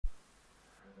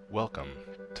Welcome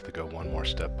to the Go One More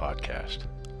Step podcast.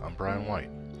 I'm Brian White.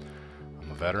 I'm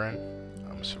a veteran,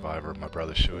 I'm a survivor of my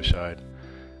brother's suicide,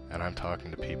 and I'm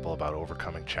talking to people about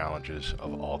overcoming challenges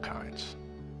of all kinds.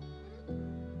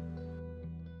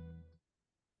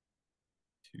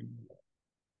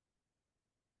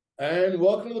 And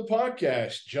welcome to the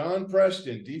podcast. John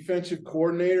Preston, defensive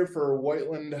coordinator for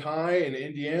Whiteland High in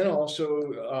Indiana,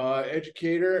 also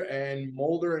educator and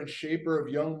molder and shaper of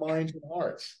young minds and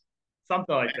hearts.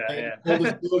 Something like that, And yeah. full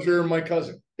disclosure, my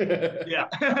cousin. Yeah.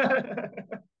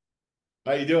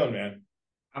 How you doing, man?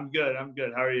 I'm good.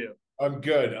 How are you? I'm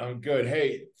good.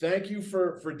 Hey, thank you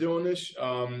for doing this.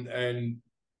 And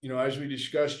as we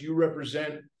discussed, you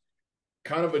represent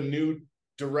kind of a new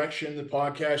direction the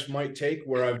podcast might take,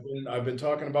 where I've been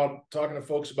talking to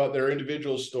folks about their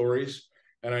individual stories,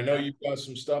 and I know you've got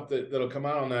some stuff that'll come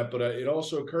out on that. But it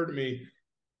also occurred to me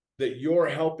that you're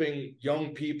helping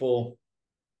young people,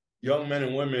 young men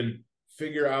and women,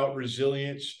 figure out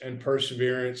resilience and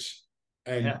perseverance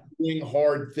and doing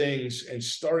hard things and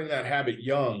starting that habit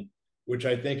young, which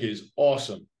I think is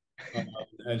awesome.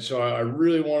 And so I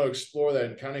really want to explore that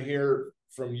and kind of hear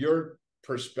from your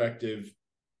perspective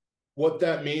what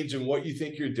that means and what you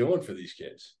think you're doing for these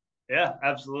kids. Yeah,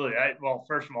 absolutely. Well,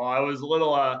 first of all, I was a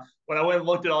little when I went and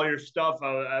looked at all your stuff,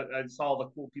 I saw the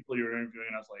cool people you were interviewing,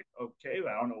 and I was like, okay,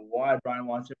 I don't know why Brian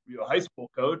wants to be a high school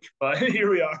coach, but here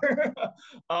we are.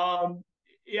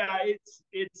 Yeah,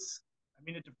 it's. I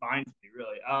mean, it defines me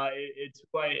really. It's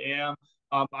who I am.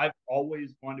 I've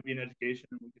always wanted to be in education,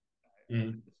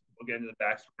 and we'll get into the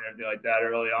backstory and everything like that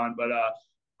early on, but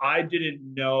I didn't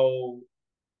know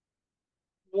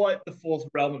what the full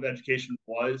realm of education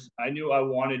was. I knew I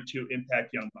wanted to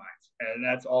impact young minds, and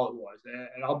that's all it was.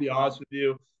 And I'll be honest with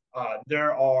you,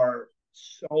 there are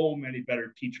so many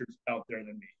better teachers out there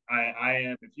than me. I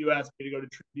am. If you ask me to go to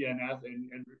trivia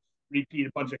and repeat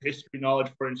a bunch of history knowledge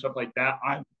for it and stuff like that,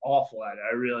 I'm awful at it.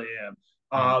 I really am.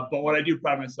 But what I do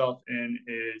pride myself in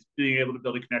is being able to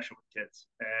build a connection with kids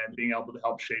and being able to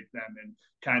help shape them and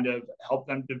kind of help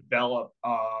them develop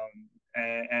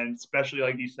and especially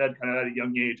like you said, kind of at a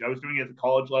young age. I was doing it at the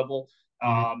college level,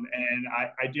 and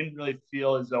I didn't really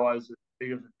feel as though I was as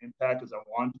big of an impact as I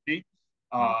wanted to be.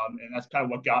 And that's kind of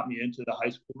what got me into the high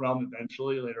school realm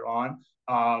eventually later on.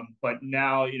 But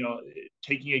now,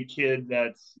 taking a kid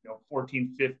that's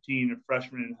 14, 15, a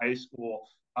freshman in high school,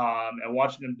 and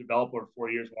watching them develop over 4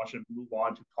 years, watching them move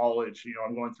on to college.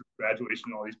 I'm going through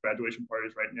graduation, all these graduation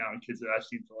parties right now, and kids that I've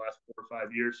seen for the last 4 or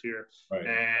 5 years here. Right.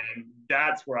 And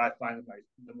that's where I find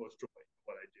the most joy in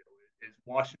what I do is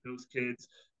watching those kids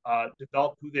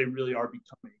develop who they really are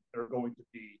becoming, they're going to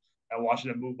be, and watching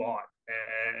them move on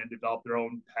and develop their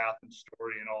own path and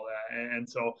story and all that. And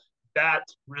so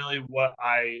that's really what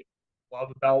I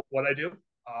love about what I do.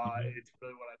 It's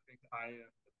really what I think I am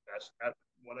the best at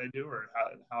what I do, or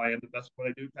how I am the best at what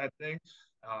I do type thing.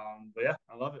 But yeah,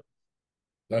 I love it.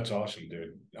 That's awesome,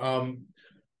 dude.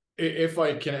 If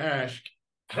I can ask,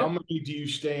 how many do you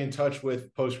stay in touch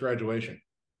with post-graduation?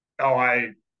 Oh,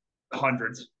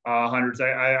 hundreds.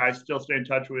 I still stay in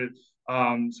touch with.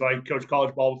 So I coached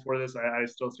college ball before this. I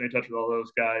still stay in touch with all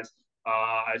those guys.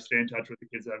 I stay in touch with the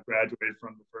kids that have graduated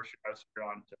from the first year I was here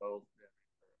on till.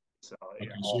 So,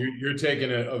 okay, so you're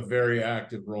taking a very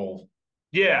active role.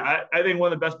 Yeah, I think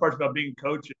one of the best parts about being a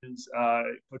coach is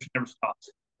coaching never stops.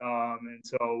 And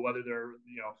so whether they're,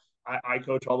 I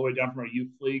coach all the way down from our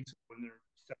youth leagues when they're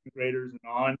second graders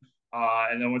and on.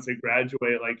 And then once they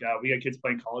graduate, like we got kids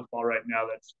playing college ball right now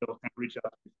that still kind of reach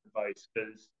out to me for advice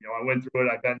because, I went through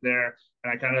it, I've been there,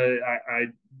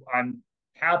 and I'm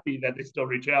happy that they still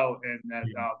reach out and that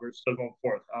we're still going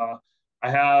forth. I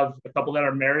have a couple that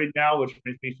are married now, which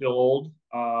makes me feel old.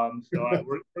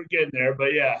 We're getting there,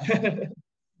 but yeah.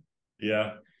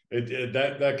 Yeah,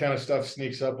 that kind of stuff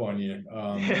sneaks up on you.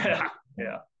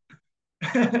 Yeah.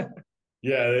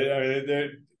 Yeah, I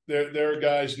mean, there are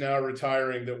guys now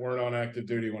retiring that weren't on active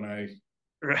duty when I.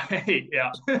 Right.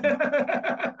 Yeah.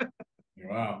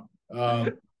 Wow.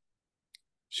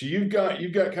 So you've got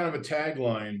kind of a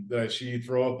tagline that I see you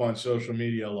throw up on social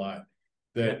media a lot.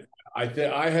 That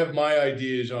I have my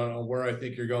ideas on where I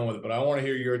think you're going with it, but I want to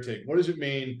hear your take. What does it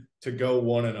mean to go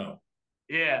 1-0?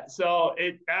 Yeah, so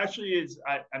it actually is.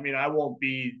 I'm not going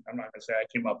to say I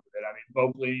came up with it. I mean,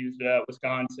 Boakley used it at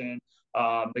Wisconsin.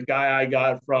 The guy I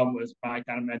got it from was my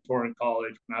kind of mentor in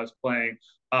college when I was playing.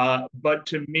 But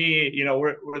to me,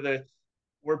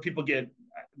 where people get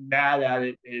mad at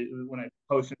it is when I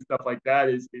post and stuff like that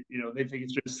is, they think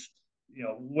it's just,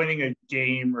 winning a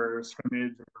game or a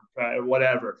scrimmage or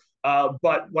whatever.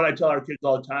 But what I tell our kids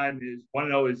all the time is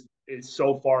 1-0 is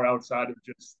so far outside of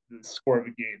just the score of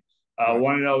a game. Right.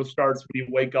 1-0 starts when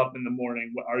you wake up in the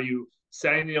morning. Are you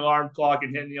setting the alarm clock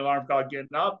and hitting the alarm clock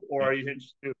getting up, or are you hitting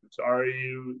snooze? Are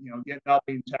you, getting up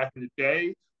and attacking the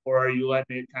day, or are you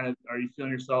letting it are you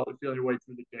feeling your way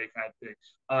through the day kind of thing?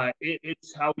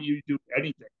 It's how you do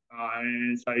anything.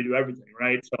 And it's how you do everything,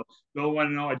 right? So go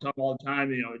 1-0. I tell them all the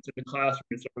time, it's in the classroom.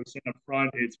 It's are we sitting up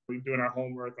front? It's are we doing our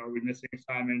homework? Are we missing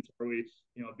assignments? Are we,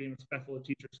 being respectful of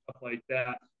teachers, stuff like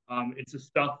that. It's the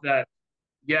stuff that,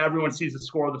 yeah, everyone sees the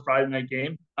score of the Friday night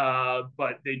game,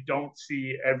 but they don't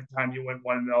see every time you win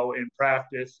 1-0 in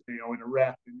practice, in a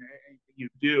rep, and anything you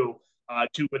do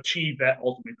to achieve that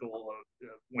ultimate goal of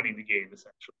winning the game,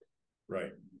 essentially.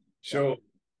 Right. So,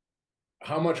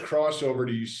 how much crossover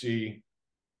do you see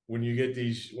when you get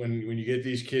these when you get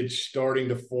these kids starting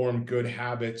to form good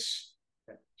habits,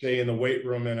 say in the weight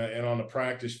room and on the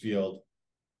practice field?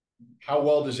 How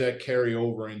well does that carry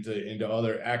over into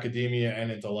other academia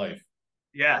and into life?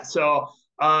 Yeah. So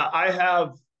I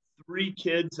have 3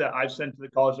 kids that I've sent to the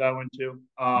college I went to.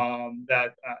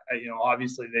 That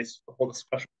obviously they hold a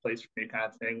special place for me, kind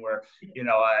of thing. Where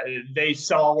they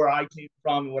saw where I came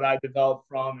from and what I developed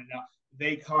from, and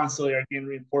they constantly are getting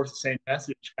reinforced the same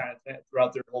message, kind of thing,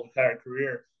 throughout their whole entire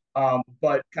career.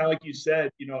 But kind of like you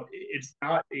said, it's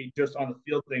not just on the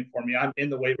field thing for me. I'm in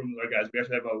the weight room with our guys. We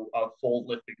actually have a full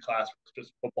lifting class, it's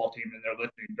just a football team, and they're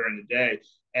lifting during the day.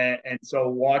 And so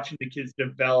watching the kids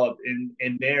develop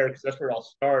in there, because that's where it all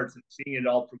starts, and seeing it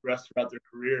all progress throughout their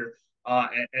career,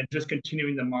 and just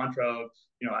continuing the mantra of,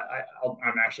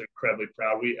 I'm actually incredibly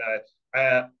proud. We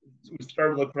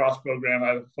started a lacrosse program. I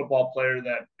have a football player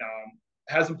that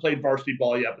hasn't played varsity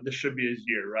ball yet, but this should be his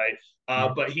year, right?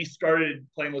 But he started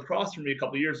playing lacrosse for me a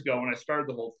couple of years ago when I started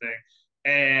the whole thing.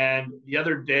 And the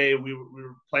other day we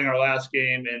were playing our last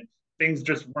game, and things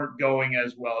just weren't going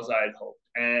as well as I had hoped.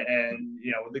 And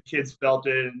the kids felt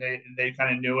it, and they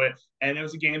kind of knew it. And it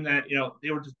was a game that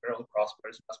they were just barely lacrosse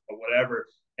players, but whatever.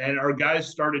 And our guys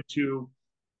started to.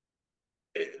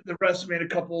 The refs made a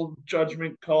couple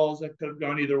judgment calls that could have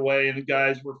gone either way, and the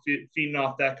guys were feeding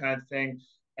off that kind of thing,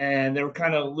 and they were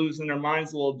kind of losing their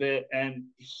minds a little bit. And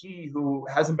he, who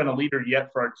hasn't been a leader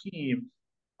yet for our team,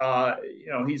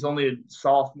 he's only a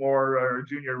sophomore or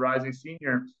junior, rising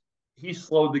senior. He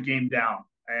slowed the game down,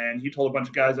 and he told a bunch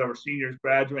of guys that were seniors,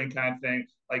 graduating, kind of thing,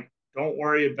 like, don't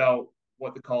worry about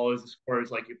what the call is. The score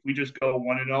is like, if we just go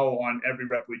 1-0 on every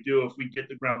rep we do, if we get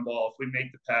the ground ball, if we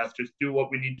make the pass, just do what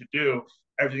we need to do.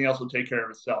 Everything else will take care of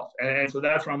itself. And so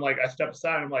that's where I'm like, I step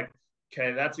aside. And I'm like,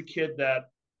 okay, that's a kid that,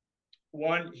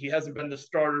 one, he hasn't been the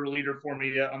starter leader for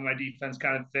me yet on my defense,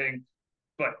 kind of thing,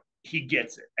 but he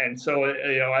gets it. And so,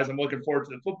 as I'm looking forward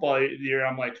to the football year,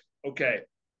 I'm like, okay,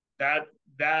 that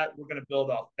we're going to build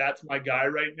off. That's my guy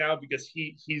right now, because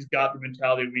he's got the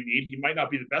mentality we need. He might not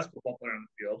be the best football player on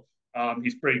the field.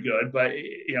 He's pretty good, but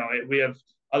we have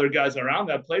other guys around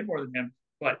that played more than him.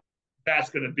 But that's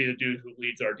going to be the dude who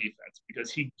leads our defense,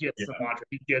 because he gets the mantra.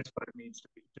 He gets what it means to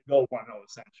go 1-0,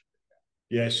 essentially.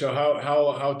 Yeah. So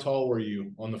how tall were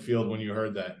you on the field when you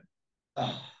heard that?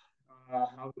 Well,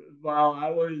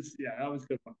 that was a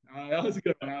good one. That was a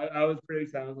good one. I was pretty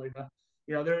excited. I was like,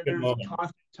 there's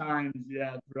constant times,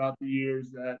 throughout the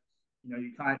years that,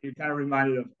 you're kind of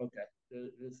reminded of, okay,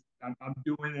 I'm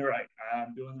doing it right.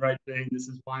 I'm doing the right thing. This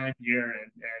is why I'm here,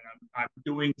 and I'm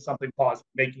doing something positive,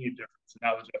 making a difference. And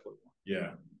that was definitely one.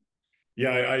 Yeah.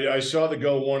 Yeah, I saw the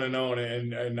go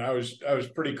 1-0, and I was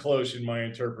pretty close in my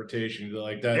interpretation.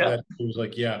 Like that, that was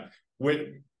like,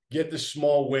 get the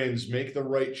small wins, make the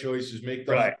right choices,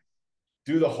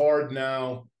 do the hard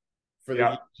now for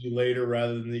the easy later,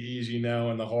 rather than the easy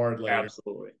now and the hard later.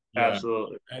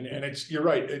 Absolutely. And you're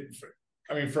right.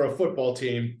 I mean, for a football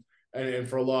team, and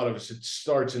for a lot of us, it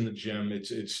starts in the gym. It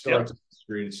starts in the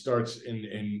street. It starts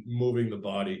in moving the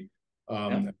body.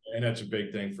 And that's a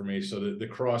big thing for me. So the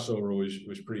crossover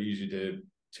was pretty easy to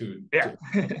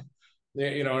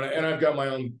and I've got my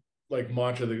own like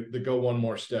mantra, the go one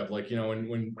more step. Like, and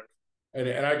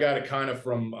I got it kind of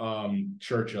from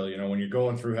Churchill, when you're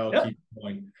going through hell, keep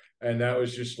going. And that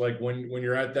was just like, when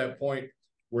you're at that point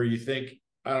where you think,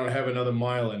 I don't have another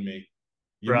mile in me,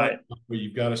 but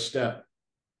you've got to step.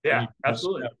 Yeah,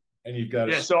 absolutely. And you've got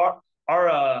to so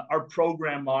our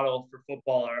program model for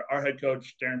football, our head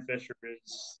coach Darren Fisher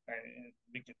is, and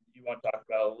you want to talk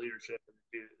about leadership,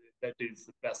 that dude's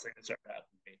the best thing that's ever happened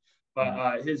to me.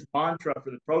 But his mantra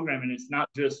for the program, and it's not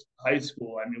just high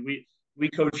school. I mean, we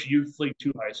coach youth league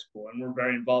 2 high school, and we're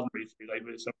very involved in youth league.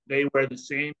 Like, so they wear the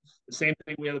same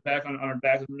thing we have the back on our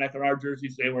back of the neck of our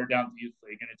jerseys. They wear down to youth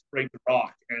league, and it's Break the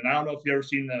Rock. And I don't know if you ever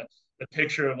seen the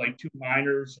picture of like 2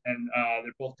 miners, and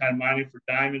they're both kind of mining for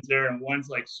diamonds there, and one's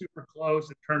like super close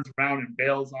and turns around and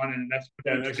bails on it, and next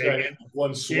next guy,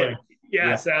 one swing. Yeah,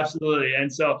 yes, absolutely.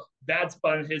 And so that's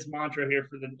been his mantra here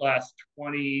for the last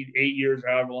 28 years, or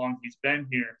however long he's been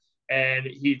here. And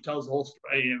he tells the whole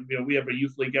story. You know, we have a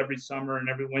youth league every summer and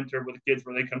every winter with the kids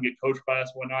where they come get coached by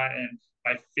us, whatnot. And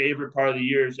my favorite part of the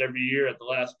year is every year at the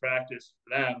last practice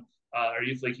for them, our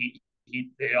youth league,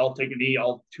 they all take a knee,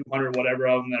 all 200 whatever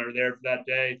of them that are there for that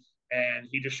day, and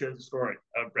he just shares the story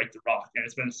of Break the Rock, and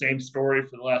it's been the same story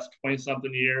for the last 20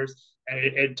 something years, and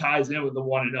it ties in with the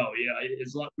 1-0.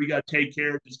 Yeah, we got to take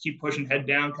care, just keep pushing head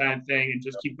down kind of thing, and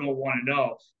just keep going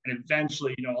 1-0, and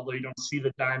eventually, although you don't see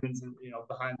the diamonds,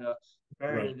 behind the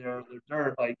barrier there, the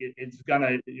dirt, like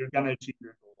you're gonna achieve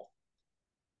your goal.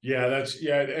 Yeah,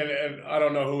 and I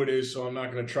don't know who it is, so I'm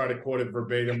not going to try to quote it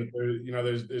verbatim. But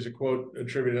there's a quote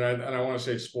attributed, and I want to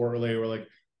say it's sport related, where like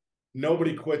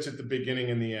nobody quits at the beginning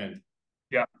and the end.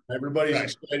 Yeah, everybody's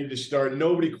excited to start.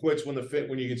 Nobody quits when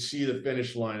you can see the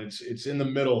finish line. It's in the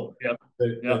middle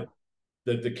that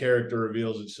the character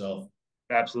reveals itself.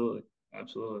 Absolutely.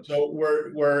 So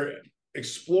we're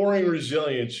exploring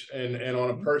resilience and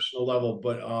on a personal level,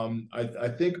 but I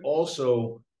think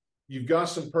also you've got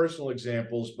some personal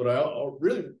examples, but I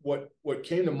really what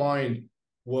came to mind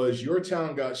was your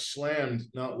town got slammed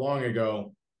not long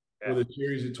ago with a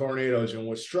series of tornadoes, and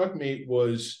what struck me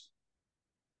was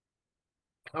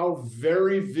how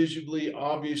very visibly,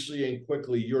 obviously, and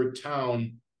quickly your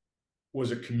town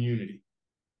was a community.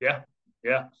 Yeah,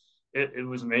 it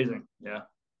was amazing. Yeah.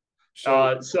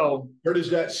 So where does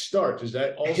that start? Does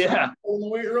that also in the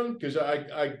weight room? Because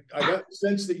I got the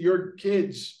sense that your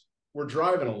kids were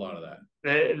driving a lot of that.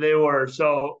 They were.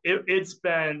 So it's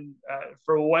been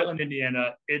for Whiteland,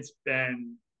 Indiana. It's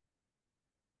been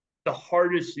the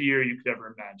hardest year you could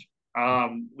ever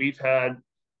imagine. We've had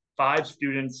 5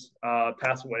 students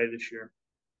pass away this year.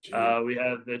 We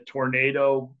had the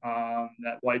tornado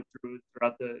that wiped through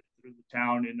the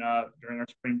town during our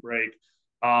spring break.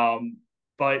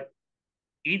 But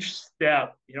each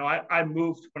step, I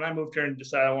moved here and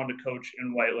decided I wanted to coach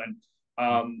in Whiteland.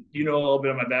 A little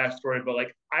bit of my backstory, but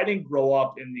like I didn't grow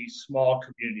up in the small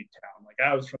community town. Like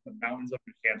I was from the mountains of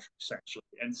New Hampshire, essentially,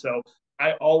 and so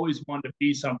I always wanted to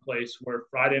be someplace where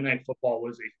Friday night football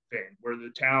was a thing, where the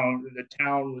town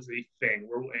was a thing,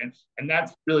 and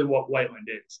that's really what Whiteland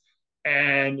is.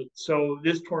 And so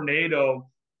this tornado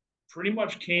pretty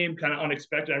much came kind of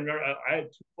unexpected. I remember I had 2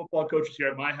 football coaches here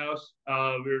at my house. We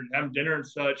were having dinner and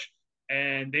such,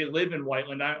 and they live in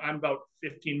Whiteland. I'm about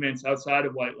 15 minutes outside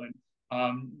of Whiteland,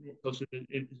 closer to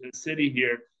the city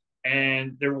here.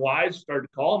 And their wives started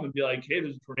to call them and be like, "Hey,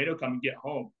 there's a tornado coming, get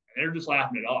home." And they're just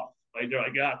laughing it off. Like they're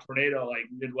like, "Yeah, tornado, like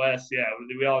Midwest. Yeah,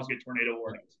 we always get tornado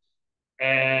warnings."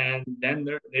 And then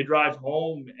they drive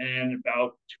home, and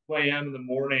about 2 a.m. in the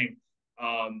morning,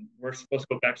 we're supposed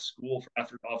to go back to school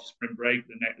after off spring break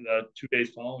the 2 days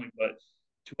following. But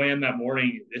 2 a.m. that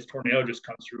morning, this tornado just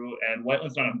comes through, and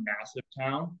Whiteland's not a massive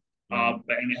town, and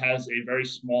it has a very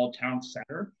small town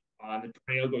center. The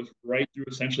tornado goes right through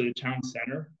essentially the town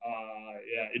center.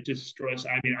 It destroys.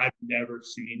 I mean, I've never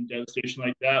seen devastation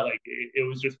like that. Like it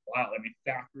was just wild. I mean,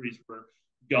 factories were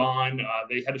gone.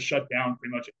 They had to shut down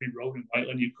pretty much every road in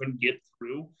Whiteland. You couldn't get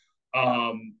through.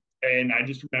 And I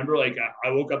just remember, like,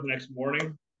 I woke up the next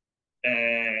morning,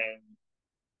 and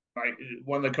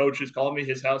one of the coaches called me.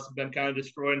 His house had been kind of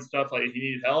destroyed and stuff. Like he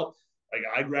needed help. Like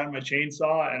I grabbed my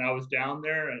chainsaw and I was down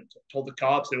there and told the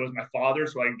cops it was my father,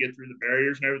 so I could get through the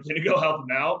barriers and everything to go help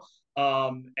him out.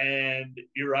 And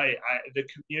you're right. The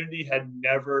community had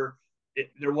never.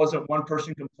 There wasn't one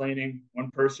person complaining.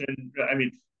 One person. I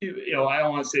mean, I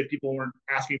don't want to say people weren't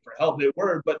asking for help. They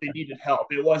were, but they needed help.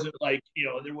 It wasn't like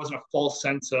there wasn't a false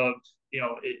sense of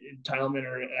entitlement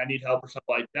or I need help or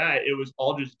something like that. It was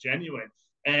all just genuine.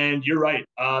 And you're right.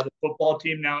 The football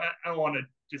team. Now, I don't want to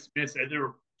dismiss it. There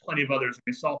were plenty of others. I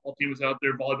mean, softball team was out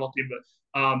there, volleyball team, but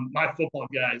my football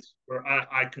guys were.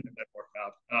 I couldn't have been more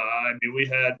proud. I mean, we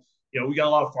had. We got a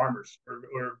lot of farmers.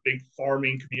 We're a big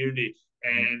farming community.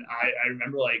 And I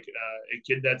remember like a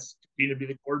kid that's competing to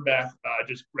be the quarterback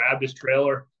just grabbed his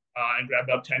trailer and grabbed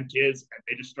up 10 kids, and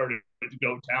they just started to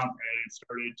go town and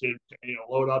started to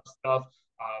load up stuff.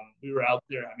 We were out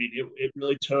there. I mean, it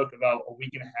really took about a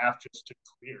week and a half just to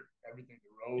clear everything,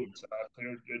 the roads,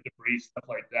 clear the debris, stuff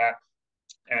like that.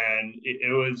 And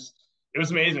it was It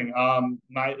was amazing.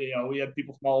 We had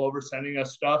people from all over sending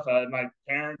us stuff. My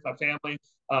parents, my family,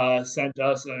 sent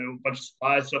us a bunch of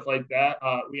supplies, stuff like that.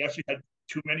 We actually had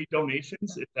too many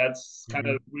donations, if that's kind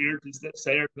Mhm. of weird to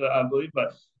say or to believe,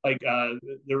 but like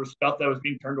there was stuff that was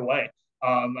being turned away.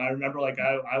 I remember like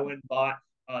I went and bought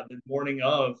the morning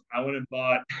of, I went and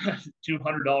bought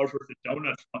 $200 worth of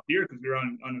donuts up here because we were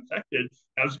unaffected.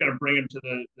 I was going to bring them to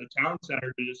the town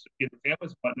center to just give the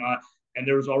families and whatnot, and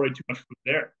there was already too much food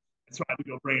there. And so I had to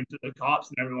go bring them to the cops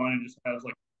and everyone, and just I was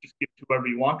like, just give to whoever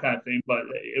you want kind of thing. But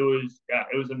it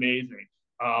was amazing.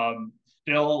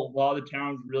 Still, a lot of the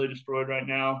town's really destroyed right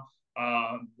now,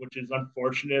 which is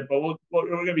unfortunate. But we're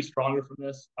going to be stronger from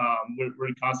this.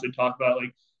 We're constantly talk about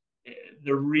like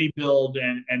the rebuild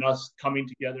and us coming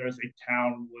together as a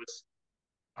town was,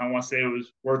 I want to say it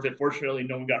was worth it. Fortunately,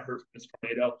 no one got hurt from this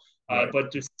tornado. Right.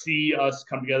 But to see us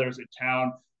come together as a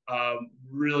town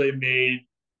really made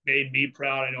me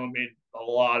proud. I know it made a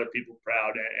lot of people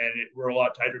proud, and we're a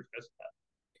lot tighter because of that.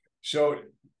 So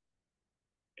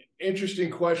interesting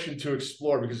question to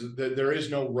explore because there is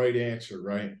no right answer,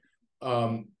 right?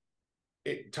 Um,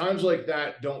 Times like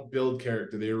that don't build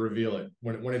character; they reveal it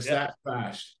when it's Yeah, that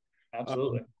fast.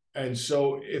 absolutely. And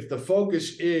so, if the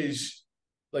focus is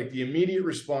like the immediate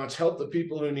response, help the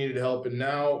people who needed help, and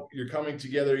now you're coming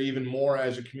together even more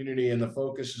as a community, and the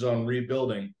focus is on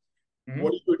rebuilding. Mm-hmm.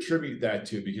 What do you attribute that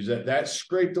to? Because that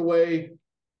scraped away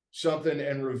something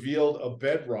and revealed a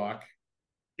bedrock.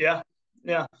 Yeah,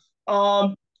 yeah.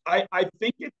 I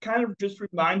think it kind of just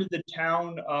reminded the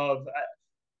town of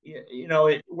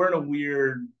we're in a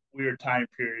weird time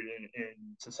period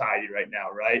in society right now,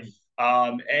 right?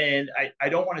 And I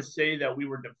don't want to say that we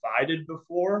were divided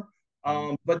before,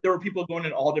 but there were people going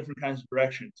in all different kinds of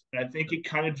directions, and I think it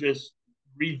kind of just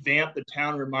revamped the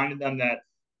town, reminded them that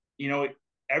you know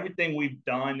everything we've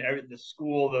done, the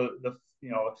school, the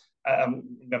I'm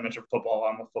gonna mention football.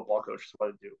 I'm a football coach, so what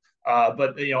I do.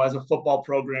 But as a football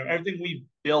program, everything we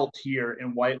built here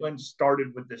in Whiteland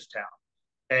started with this town,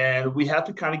 and we have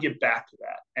to kind of get back to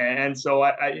that. And so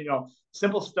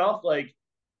simple stuff like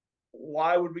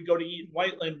why would we go to eat in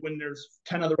Whiteland when there's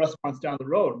 10 other restaurants down the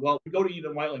road? Well, we go to eat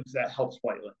in Whiteland because that helps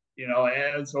Whiteland,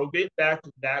 and so get back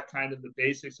to that kind of the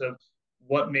basics of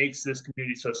what makes this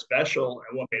community so special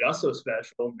and what made us so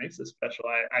special, makes us special.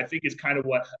 I think is kind of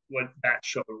what that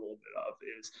showed a little bit of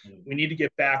is we need to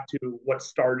get back to what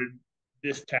started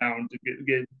this town to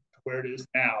get to where it is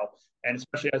now. And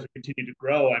especially as we continue to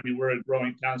grow, I mean, we're a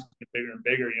growing town, it's getting bigger and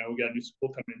bigger. We got a new school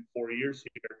coming in 4 years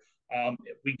here.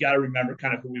 We got to remember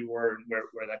kind of who we were and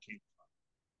where that came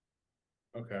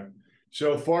from. Okay.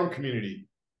 So farm community.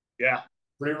 Yeah.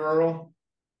 Pretty rural?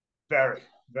 Very,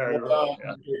 very rural.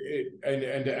 Yeah.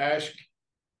 And to ask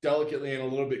delicately and a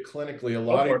little bit clinically, a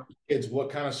lot of kids, what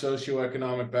kind of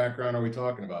socioeconomic background are we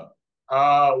talking about?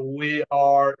 We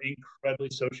are incredibly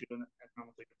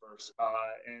socioeconomically diverse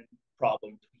and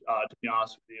problem, to be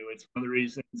honest with you. It's one of the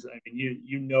reasons, I mean,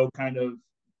 you know kind of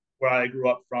where I grew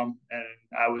up from, and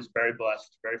I was very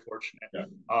blessed, very fortunate. Yeah.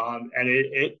 And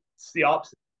it's the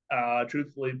opposite,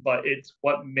 truthfully, but it's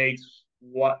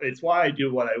it's why I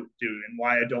do what I do and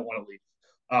why I don't want to leave.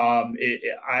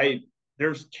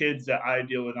 There's kids that I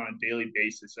deal with on a daily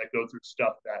basis that go through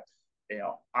stuff that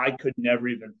I could never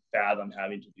even fathom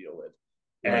having to deal with,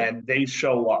 right. And they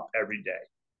show up every day.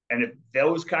 And if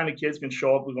those kind of kids can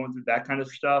show up with going through that kind of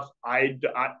stuff,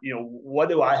 what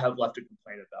do I have left to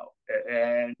complain about?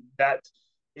 And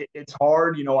it's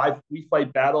hard. We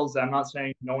fight battles that I'm not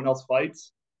saying no one else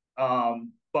fights,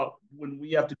 but when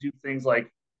we have to do things like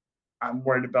I'm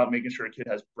worried about making sure a kid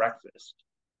has breakfast,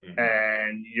 mm-hmm.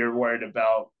 and you're worried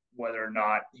about whether or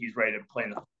not he's ready to play in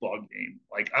the football game.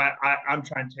 Like I'm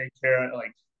trying to take care of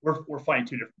like we're fighting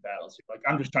two different battles here. Like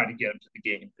I'm just trying to get him to the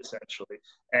game essentially.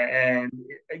 And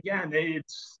again,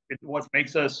 it's what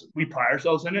makes us. We pride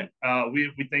ourselves in it.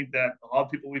 We think that a lot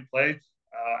of people we play.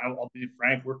 I'll be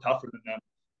frank, we're tougher than them,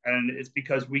 and it's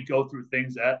because we go through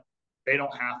things that they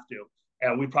don't have to,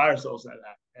 and we pride ourselves in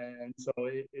that. And so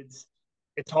it's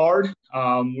hard.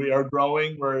 We are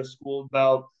growing. We're a school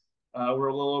about. We're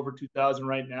a little over 2,000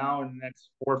 right now. In the next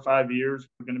 4 or 5 years,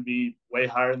 we're going to be way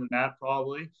higher than that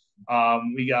probably.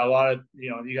 We got a lot of,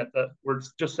 we're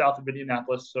just south of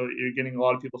Indianapolis, so you're getting a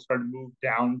lot of people starting to move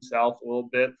down south a little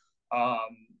bit.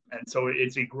 And so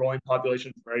it's a growing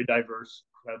population. It's very diverse,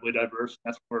 incredibly diverse.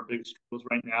 That's where our biggest struggles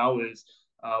right now is.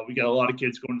 We got a lot of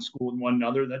kids going to school with one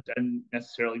another that didn't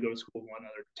necessarily go to school with one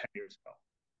another 10 years ago.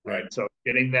 Right. So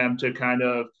getting them to kind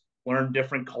of learn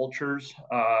different cultures,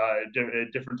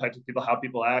 different types of people, how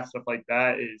people act, stuff like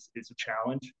that is a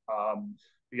challenge.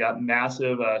 We got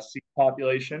massive Sikh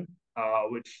population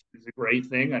which is a great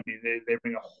thing. I mean, they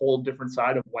bring a whole different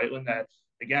side of Whiteland that,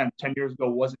 again, 10 years ago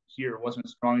wasn't here, wasn't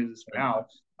as strong as it is now.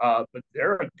 But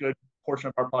they're a good portion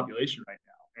of our population right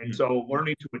now. And so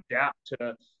learning to adapt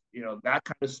to, that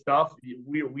kind of stuff,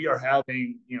 we are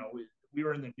having, we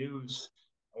were in the news,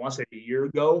 I want to say a year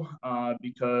ago,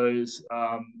 because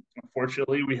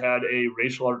unfortunately we had a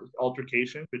racial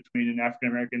altercation between an African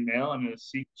American male and a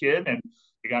Sikh kid, and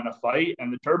they got in a fight,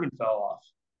 and the turban fell off.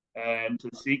 And to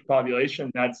the Sikh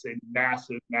population, that's a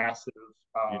massive, massive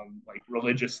like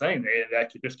religious thing.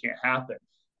 That just can't happen.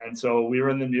 And so we were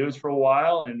in the news for a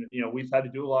while, and we've had to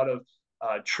do a lot of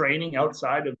training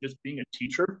outside of just being a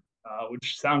teacher,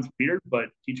 which sounds weird, but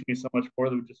teaching is so much more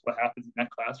than just what happens in that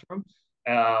classroom.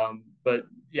 But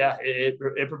yeah,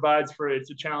 it provides for, it's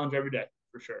a challenge every day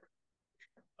for sure.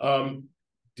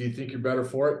 Do you think you're better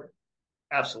for it?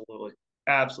 Absolutely.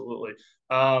 Absolutely.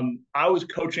 I was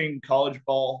coaching college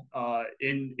ball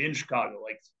in Chicago,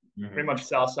 like pretty much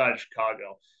south side of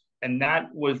Chicago. And that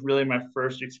was really my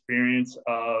first experience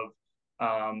of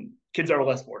kids that were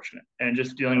less fortunate and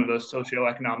just dealing with those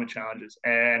socioeconomic challenges.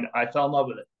 And I fell in love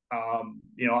with it.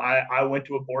 I went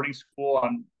to a boarding school.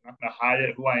 I'm not going to hide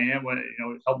it, who I am, when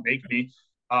it helped make me.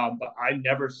 But I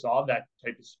never saw that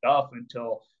type of stuff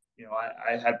until,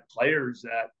 I had players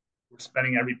that were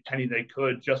spending every penny they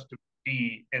could just to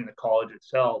be in the college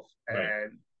itself. Right.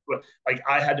 And like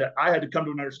I had to come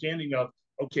to an understanding of,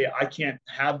 okay, I can't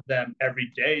have them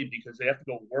every day because they have to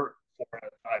go work 4 out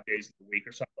of 5 days of the week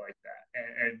or something like that.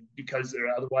 And because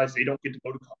otherwise they don't get to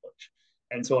go to college.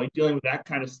 And so like dealing with that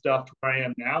kind of stuff to where I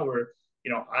am now, where,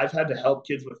 I've had to help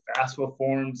kids with FAFSA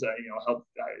forms, help,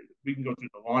 we can go through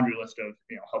the laundry list of,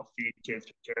 help feed kids,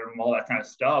 take care of them, all that kind of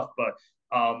stuff. But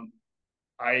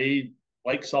I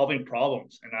like solving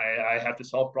problems, and I have to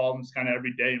solve problems kind of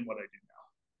every day in what I do now.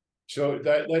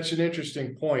 So that's an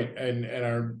interesting point. And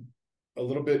a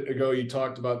little bit ago, you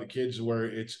talked about the kids where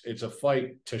it's a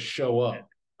fight to show up.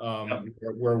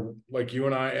 Where like you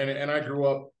and I grew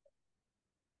up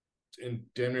in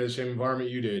damn near the same environment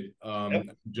you did,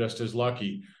 just as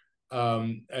lucky.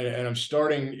 And I'm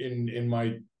starting in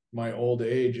my old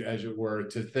age, as it were,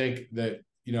 to think that,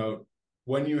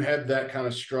 when you have that kind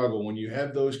of struggle, when you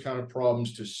have those kind of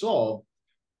problems to solve,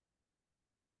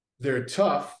 they're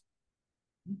tough.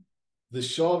 The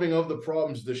solving of the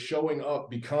problems, the showing up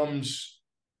becomes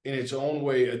in its own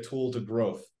way a tool to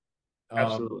growth.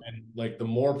 Absolutely. And like the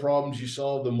more problems you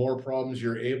solve, the more problems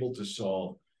you're able to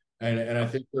solve. And I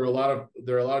think there are a lot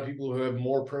of people who have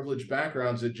more privileged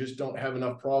backgrounds that just don't have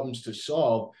enough problems to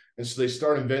solve, and so they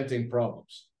start inventing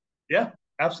problems. Yeah,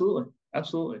 absolutely.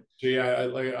 Absolutely. So yeah,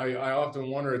 I often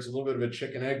wonder, it's a little bit of a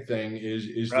chicken egg thing.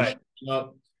 Is right. the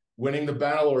up winning the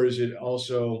battle, or is it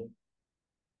also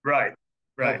right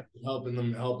helping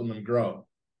them grow?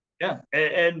 Yeah,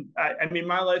 and I mean,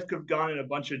 my life could have gone in a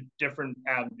bunch of different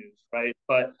avenues, right?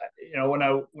 But when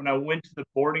I went to the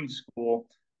boarding school,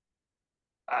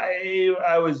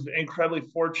 I was incredibly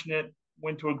fortunate,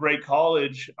 went to a great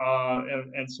college,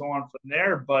 and so on from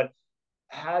there. But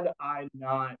had I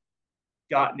not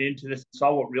gotten into this and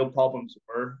saw what real problems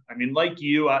were, I mean, like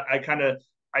you, I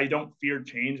don't fear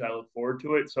change. I look forward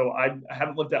to it. So I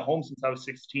haven't lived at home since I was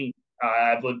 16.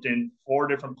 I've lived in 4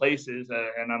 different places,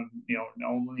 and I'm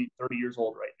only 30 years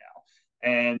old right now.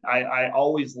 And I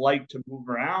always like to move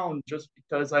around just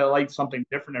because I like something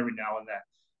different every now and then.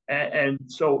 And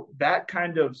so that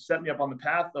kind of set me up on the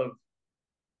path of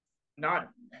not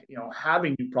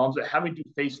having new problems, but having to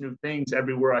face new things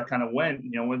everywhere I kind of went.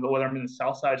 Whether I'm in the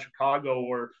South Side of Chicago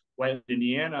or West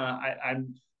Indiana,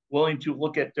 I'm willing to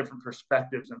look at different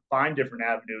perspectives and find different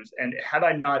avenues. And had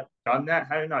I not done that,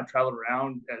 had I not traveled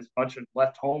around as much and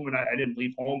left home, and I didn't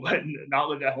leave home, but not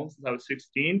lived at home since I was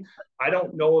 16, I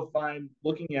don't know if I'm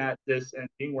looking at this and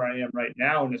being where I am right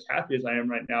now and as happy as I am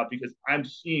right now, because I'm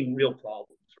seeing real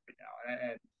problems right now.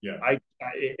 And yeah,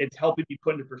 it's helping me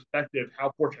put into perspective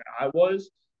how fortunate I was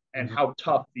and how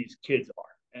tough these kids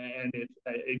are. And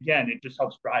it just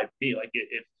helps drive me. Like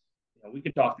if we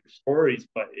could talk through stories,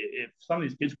 but if some of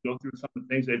these kids go through some of the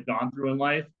things they've gone through in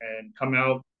life and come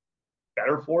out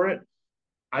better for it,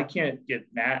 I can't get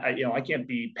mad. I can't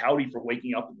be pouty for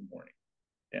waking up in the morning,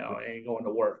 and going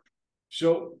to work.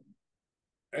 So,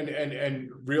 and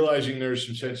realizing there's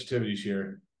some sensitivities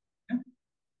here.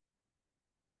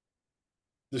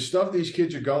 The stuff these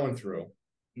kids are going through,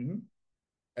 and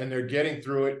they're getting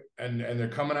through it, and they're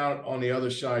coming out on the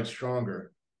other side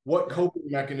stronger. What coping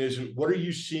mechanism, what are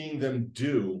you seeing them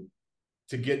do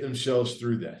to get themselves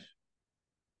through this?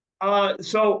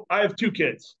 So I have 2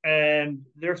 kids, and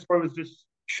their story was just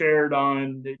shared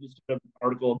on, they just did an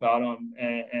article about them,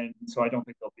 and so I don't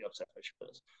think they'll be upset if I share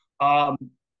this.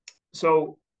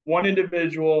 So one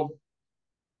individual,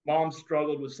 mom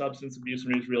struggled with substance abuse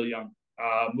when he was really young.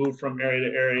 Moved from area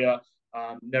to area.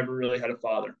 Never really had a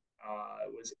father.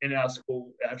 Was in our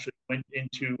school. Actually went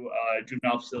into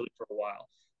juvenile facility for a while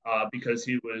because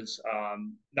he was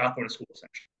not going to school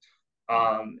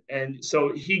essentially. And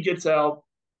so he gets out.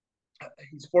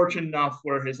 He's fortunate enough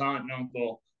where his aunt and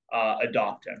uncle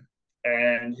adopt him.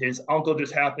 And his uncle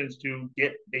just happens to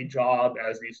get a job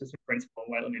as the assistant principal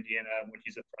in Whiteland, Indiana, when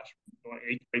he's a freshman,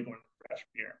 eighth grade, going to the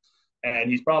freshman year. And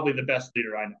he's probably the best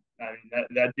leader I know. I mean,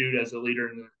 that dude as a leader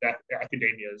in the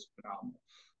academia is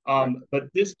phenomenal.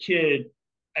 But this kid,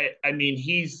 I mean,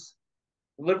 he's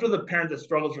lived with a parent that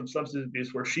struggles from substance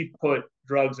abuse where she put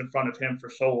drugs in front of him for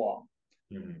so long.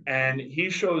 Mm-hmm. And he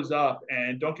shows up,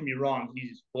 and don't get me wrong,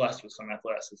 he's blessed with some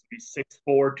athleticism. He's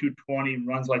 6'4", 220,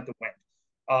 runs like the wind,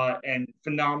 and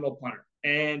phenomenal punter.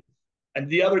 And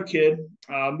the other kid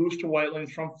moves to Whiteland.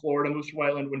 He's from Florida, moves to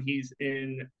Whiteland when he's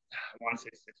in, I want to say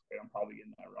sixth grade. I'm probably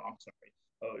getting that wrong.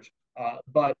 Sorry.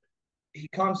 But he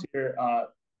comes here.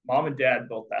 Mom and dad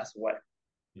both passed away.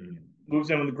 Mm-hmm.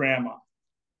 Moves in with grandma.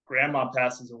 Grandma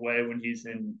passes away when he's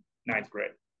in ninth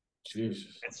grade.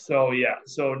 Jesus. And so, yeah.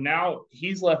 So now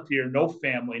he's left here, no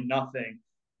family, nothing,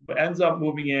 but ends up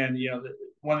moving in. You know,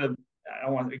 one of the, I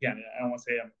don't want to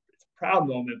say it's a proud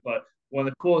moment, but one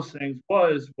of the coolest things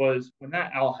was when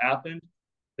that all happened,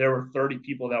 there were 30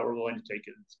 people that were willing to take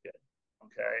it as kid.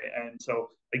 Okay. And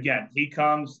so, again, he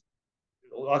comes,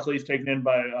 luckily he's taken in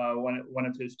by one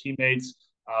of his teammates.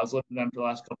 I was living with them for the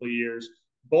last couple of years.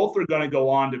 Both are going to go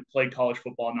on to play college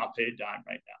football and not pay a dime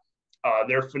right now.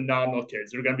 They're phenomenal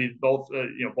kids. They're going to be both,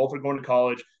 both are going to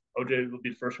college. OJ will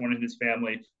be the first one in his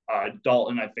family.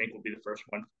 Dalton, I think, will be the first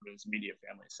one from his immediate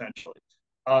family, essentially.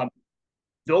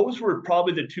 Those were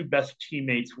probably the two best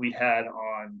teammates we had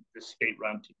on the state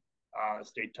run team,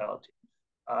 state title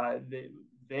team.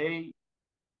 They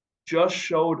just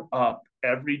showed up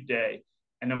every day,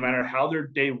 and no matter how their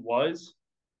day was,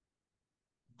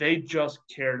 they just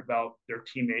cared about their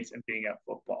teammates and being at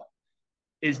football.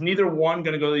 Is neither one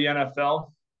going to go to the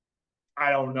NFL?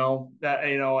 I don't know. That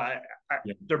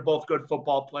they're both good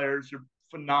football players. They're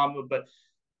phenomenal, but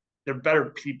they're better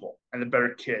people and they're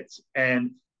better kids.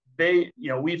 And they,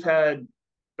 we've had.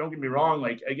 Don't get me wrong.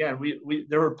 Like again, we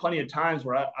there were plenty of times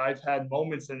where I've had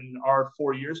moments in our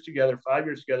 4 years together, 5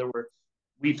 years together, where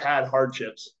we've had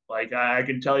hardships. Like I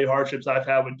can tell you hardships I've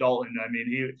had with Dalton. I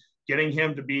mean, getting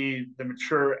him to be the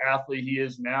mature athlete he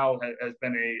is now has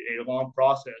been a long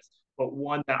process, but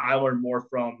one that I learned more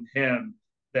from him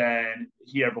than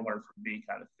he ever learned from me,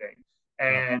 kind of thing.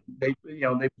 And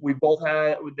they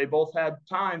both had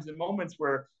times and moments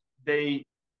where they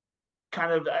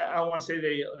kind of, I don't want to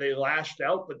say they lashed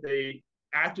out, but they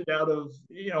acted out of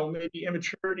maybe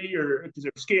immaturity or because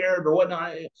they're scared or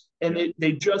whatnot, and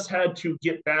they just had to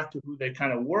get back to who they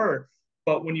kind of were.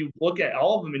 But when you look at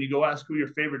all of them and you go ask who your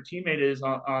favorite teammate is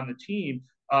on the team,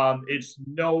 it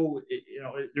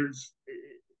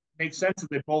makes sense that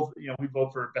they both, we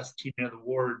vote for best teammate of the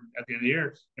award at the end of the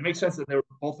year. It makes sense that they were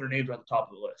both their names are at the top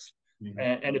of the list. Mm-hmm.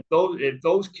 And if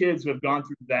those kids who have gone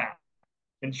through that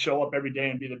and show up every day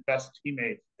and be the best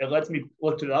teammate, it lets me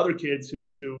look to the other kids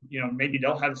who maybe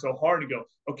don't have it so hard and go,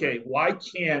 okay, why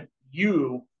can't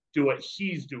you do what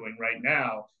he's doing right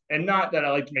now? And not that I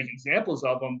like to make examples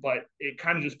of them, but it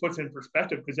kind of just puts it in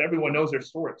perspective because everyone knows their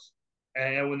stories.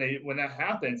 And when that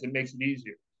happens, it makes it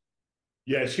easier.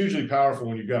 Yeah, it's hugely powerful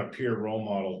when you've got a peer role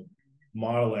model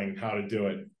modeling how to do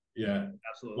it. Yeah,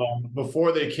 absolutely.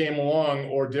 Before they came along,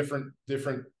 or different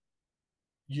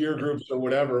year groups or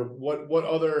whatever, what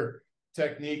other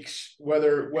techniques,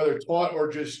 whether taught or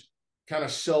just kind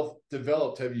of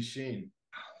self-developed, have you seen?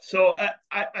 So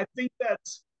I think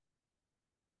that's,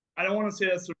 I don't want to say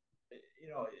that's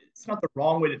it's not the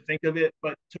wrong way to think of it,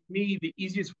 but to me, the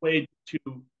easiest way to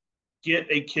get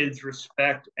a kid's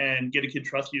respect and get a kid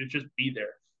trust you is just be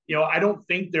there. I don't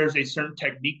think there's a certain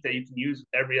technique that you can use with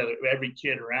every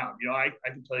kid around. I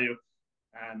can tell you,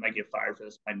 I might get fired for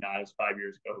this. Might not. It was 5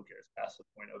 years ago. Who cares? Past the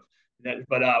point of that.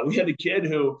 But we had a kid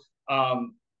who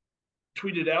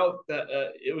tweeted out that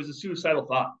it was a suicidal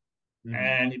thought. Mm-hmm.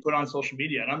 And he put on social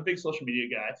media, and I'm a big social media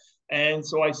guy. And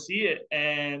so I see it,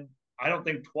 and I don't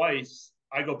think twice.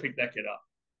 I go pick that kid up,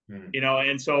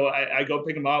 and so I go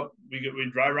pick him up.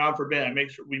 We drive around for a bit.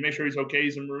 We make sure he's okay.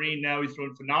 He's a Marine now. He's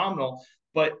doing phenomenal.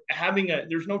 But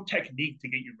there's no technique to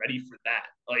get you ready for that.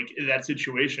 Like that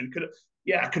situation.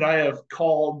 Could I have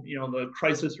called, the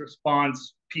crisis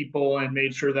response people and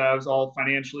made sure that I was all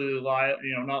financially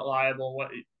not liable?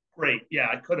 Great. Yeah,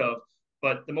 I could have.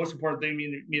 But the most important thing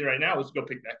to me right now is to go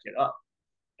pick that kid up.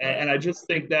 And I just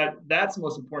think that that's the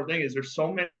most important thing is there's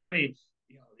so many,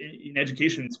 in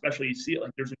education, especially, you see it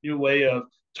like there's a new way of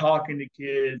talking to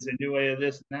kids, a new way of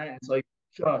this and that. It's like,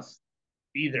 just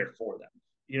be there for them.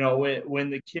 When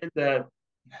the kid that,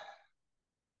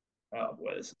 oh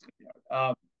boy, this is gonna be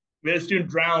hard. We had a student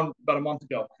drown about a month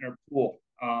ago in our pool.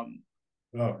 Oh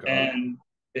God. And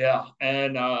yeah,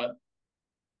 and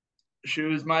she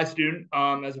was my student.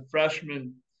 As a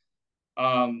freshman,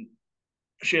 um,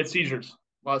 she had seizures,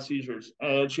 a lot of seizures,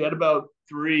 and she had about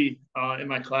three in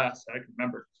my class that I can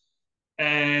remember.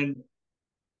 And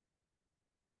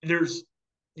there's,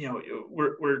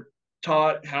 we're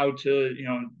taught how to,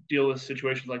 deal with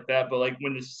situations like that. But like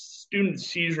when the student's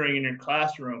seizuring in your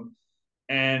classroom,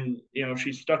 and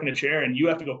she's stuck in a chair, and you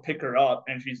have to go pick her up,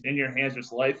 and she's in your hands,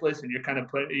 just lifeless, and you're kind of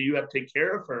you have to take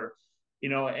care of her.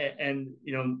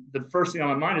 The first thing on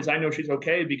my mind is I know she's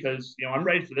okay because I'm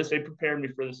ready for this. They prepared me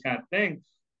for this kind of thing,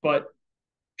 but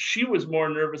she was more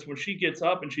nervous when she gets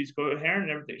up and she's coherent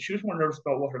and everything. She was more nervous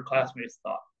about what her classmates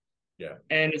thought. Yeah.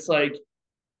 And it's like,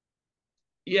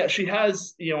 yeah, she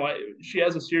has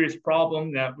a serious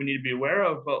problem that we need to be aware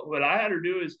of. But what I had her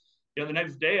do is, the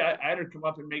next day I had her come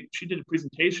up and she did a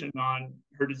presentation on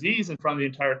her disease in front of the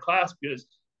entire class, because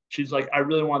she's like, I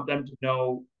really want them to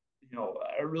know,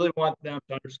 I really want them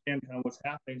to understand kind of what's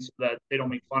happening so that they don't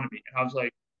make fun of me. And I was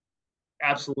like,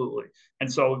 absolutely.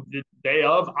 And so the day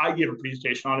of, I gave a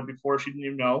presentation on it before she didn't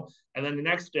even know. And then the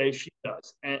next day she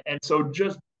does. And so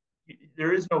just,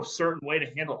 there is no certain way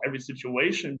to handle every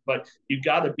situation, but you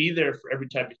got to be there for every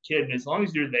type of kid. And as long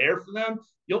as you're there for them,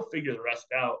 you'll figure the rest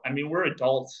out. I mean, we're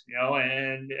adults,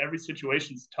 and every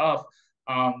situation's tough.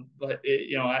 But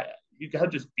you got to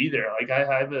just be there. Like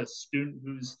I have a student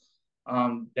whose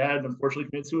dad unfortunately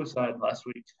committed suicide last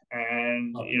week,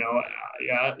 and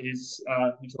yeah, he's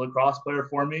a lacrosse player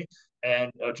for me,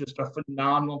 and just a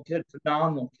phenomenal kid.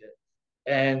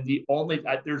 And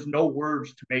there's no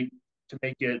words to make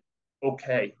it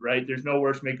okay, right? There's no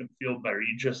words to make him feel better.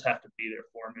 You just have to be there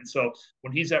for him. And so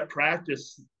when he's at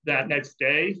practice that next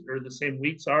day, or the same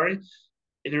week, sorry,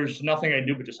 there's nothing I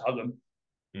do but just hug him.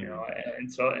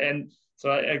 And so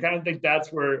I kind of think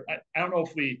that's where I don't know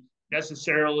if we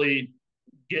necessarily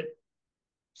get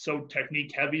so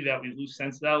technique heavy that we lose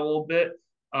sense of that a little bit.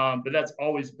 But that's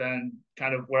always been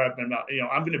kind of where I've been about,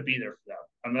 I'm going to be there for them.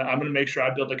 I'm going to make sure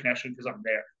I build a connection because I'm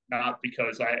there, not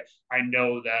because I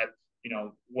know that,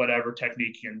 whatever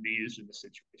technique can be used in the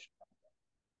situation.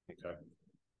 Okay.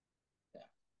 Yeah.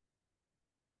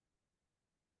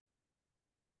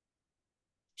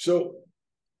 So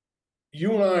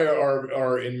you and I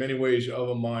are in many ways of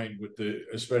a mind with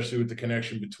especially with the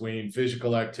connection between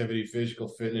physical activity, physical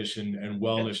fitness, and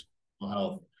wellness,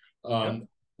 health.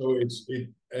 So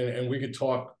and we could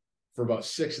talk for about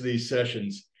 6 of these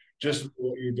sessions just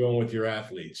what you're doing with your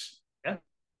athletes. Yeah.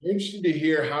 I'm interested to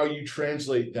hear how you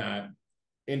translate that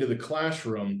into the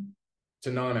classroom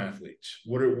to non-athletes.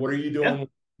 What are you doing? Yeah.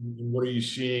 What are you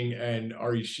seeing? And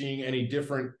are you seeing any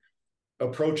different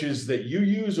approaches that you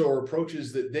use or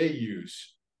approaches that they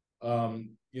use?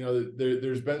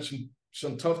 There's been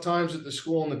some tough times at the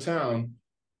school and the town.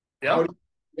 Yeah. How do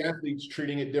the athletes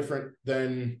treating it different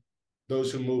than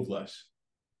those who move less?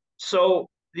 So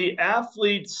the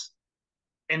athletes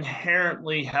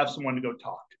inherently have someone to go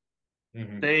talk to.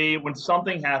 Mm-hmm. When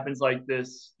something happens like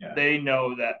this, they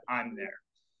know that I'm there.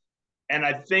 And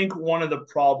I think one of the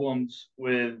problems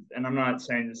and I'm not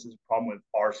saying this is a problem with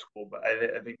our school, but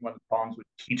I think one of the problems with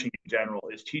teaching in general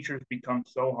is teachers become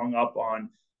so hung up on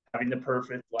having the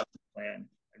perfect lesson plan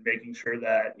and making sure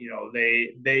that,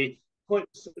 they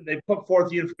put forth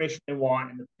the information they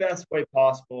want in the best way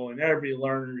possible, and every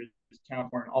learner is counted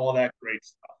for, and all of that great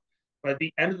stuff. But at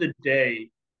the end of the day,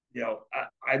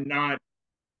 I'm not,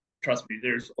 trust me,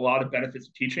 there's a lot of benefits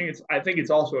of teaching. I think it's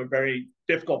also a very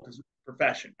difficult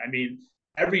profession. I mean,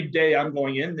 every day I'm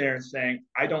going in there and saying,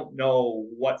 I don't know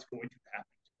what's going to happen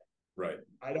today. Right.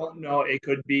 I don't know. It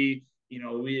could be, we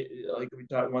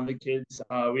thought one of the kids,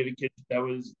 we had a kid that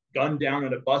was gunned down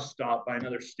at a bus stop by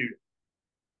another student.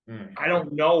 I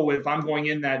don't know if I'm going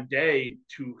in that day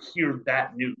to hear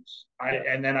that news.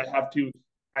 And then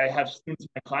I have students in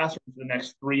my classroom for the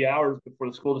next 3 hours before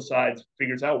the school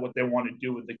figures out what they want to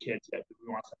do with the kids, if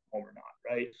we want to send them home or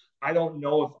not, right? I don't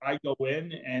know if I go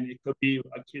in and it could be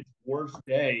a kid's worst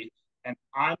day, and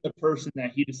I'm the person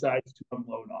that he decides to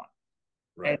unload on.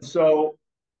 Right. And so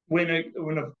when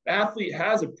an athlete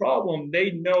has a problem,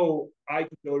 they know I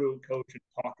can go to a coach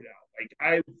and talk it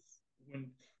out.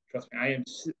 Trust me, I am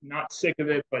not sick of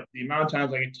it, but the amount of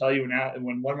times I can tell you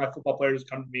when one of my football players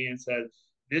come to me and said,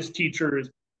 this teacher is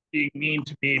being mean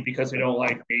to me because they don't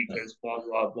like me because blah,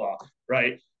 blah, blah,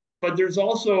 right? But there's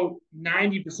also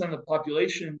 90% of the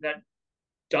population that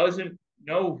doesn't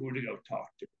know who to go talk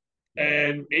to.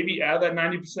 And maybe out of that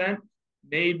 90%,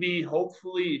 maybe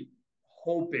hopefully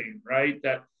hoping, right,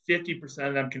 that 50%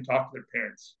 of them can talk to their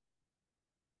parents.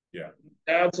 Yeah.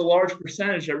 That's a large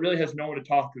percentage that really has no one to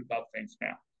talk to about things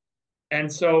now.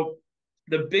 And so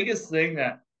the biggest thing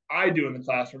that I do in the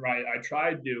classroom, right, I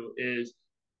try to do is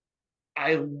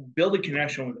I build a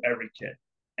connection with every kid.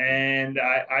 And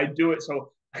I do it.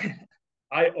 So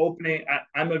I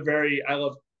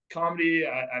love comedy.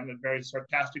 I'm a very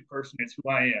sarcastic person. It's who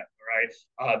I am,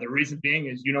 right? The reason being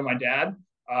is, my dad.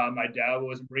 My dad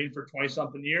was a Marine for 20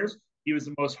 something years. He was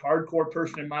the most hardcore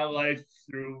person in my life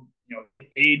through,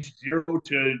 age 0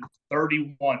 to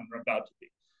 31, we're about to be.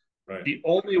 Right. The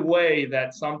only way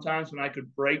that sometimes when I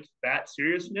could break that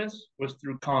seriousness was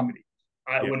through comedy.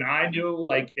 When I knew,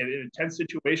 like, in a tense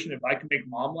situation, if I could make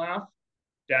mom laugh,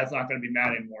 dad's not going to be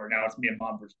mad anymore. Now it's me and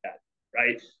mom versus dad,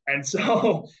 right? And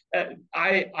so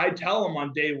I tell them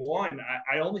on day one,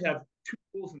 I only have 2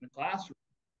 rules in the classroom.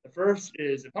 The first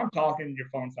is, if I'm talking, your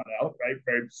phone's not out, right?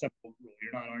 Very simple rule.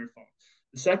 You're not on your phone.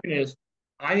 The second is,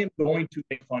 I am going to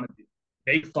make fun of you.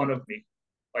 Make fun of me.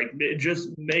 Like, just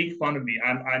make fun of me.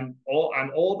 I'm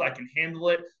old. I can handle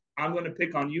it. I'm going to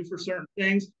pick on you for certain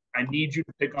things. I need you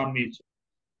to pick on me too.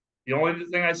 The only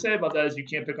thing I say about that is you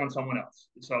can't pick on someone else.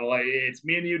 So, like, it's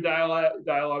me and you dialogue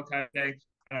kind of thing.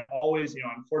 And I always,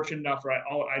 I'm fortunate enough, right?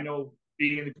 I know,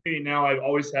 being in the community now, I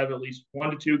always have at least 1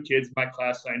 to 2 kids in my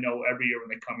class I know every year when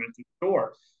they come in through the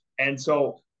door. And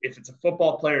so if it's a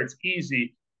football player, it's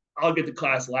easy. I'll get the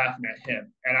class laughing at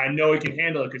him. And I know he can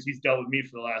handle it because he's dealt with me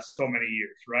for the last so many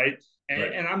years, right?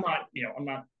 And I'm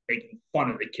not making fun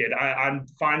of the kid. I'm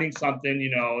finding something,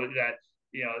 that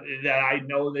I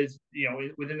know is,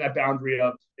 within that boundary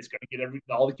of, it's going to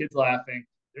get all the kids laughing.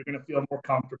 They're going to feel more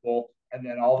comfortable. And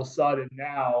then all of a sudden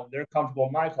now they're comfortable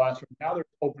in my classroom. Now they're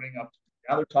opening up.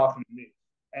 Now they're talking to me.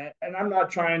 And I'm not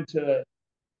trying to,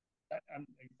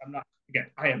 I'm not, again,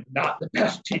 I am not the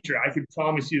best teacher. I can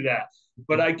promise you that.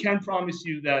 But I can promise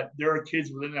you that there are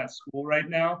kids within that school right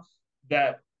now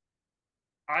that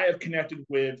I have connected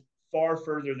with far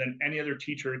further than any other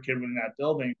teacher or kid within that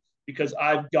building, because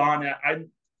I'm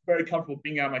very comfortable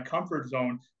being out of my comfort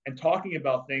zone and talking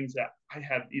about things that I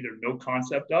have either no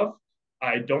concept of,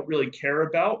 I don't really care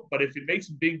about, but if it makes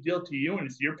a big deal to you and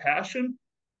it's your passion,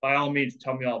 by all means,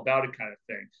 tell me all about it, kind of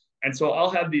thing. And so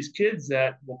I'll have these kids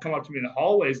that will come up to me in the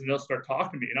hallways and they'll start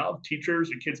talking to me, and I'll have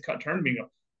teachers or kids turn to me and go,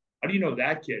 how do you know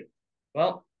that kid?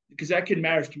 Well, because that kid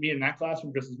matters to me in that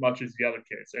classroom just as much as the other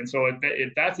kids. And so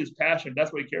if that's his passion, if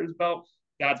that's what he cares about,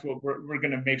 that's what we're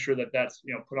going to make sure that's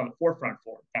put on the forefront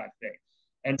for, kind of thing.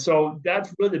 And so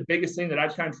that's really the biggest thing that I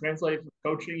try and translate from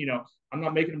coaching. I'm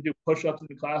not making them do push-ups in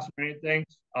the classroom or anything,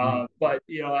 but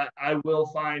I will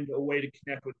find a way to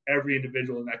connect with every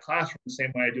individual in that classroom the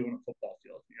same way I do on a football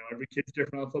field. Every kid's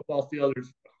different on the football field.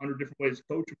 There's 100 different ways to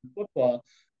coach in football.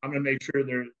 I'm going to make sure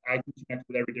I can connect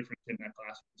with every different kid in that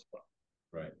classroom as well.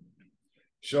 Right.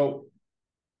 So,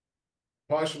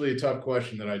 possibly a tough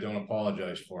question that I don't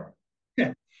apologize for.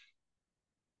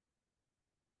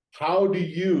 How do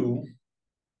you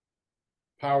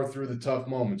power through the tough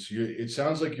moments? It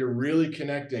sounds like you're really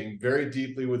connecting very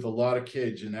deeply with a lot of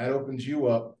kids, and that opens you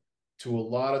up to a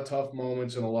lot of tough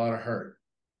moments and a lot of hurt.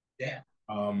 Yeah.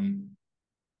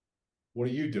 What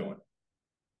are you doing?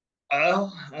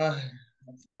 That's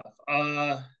tough.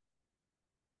 I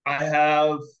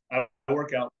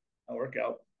work out.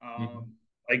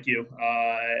 Like you,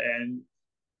 and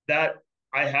that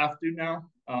I have to now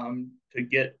to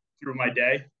get through my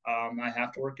day. I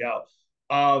have to work out.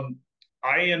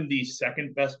 I am the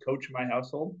second best coach in my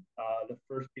household. The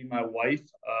first being my wife.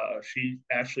 She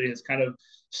actually has kind of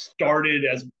started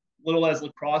as little as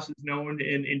lacrosse is known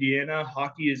in Indiana.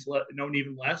 Hockey is known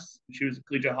even less. She was a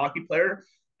collegiate hockey player,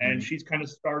 and she's kind of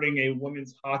starting a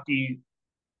women's hockey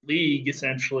league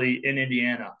essentially in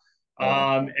Indiana.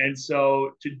 And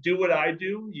so to do what I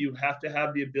do, you have to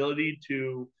have the ability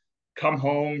to come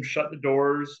home, shut the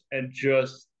doors, and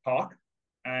just talk.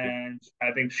 And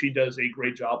I think she does a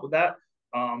great job with that.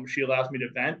 She allows me to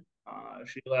vent.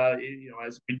 She allows,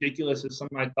 as ridiculous as some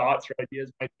of my thoughts or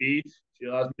ideas might be, she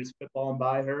allows me to spitball them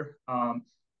by her.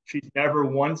 She's never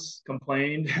once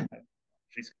complained.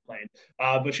 She's complained,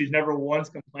 but she's never once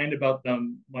complained about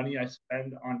the money I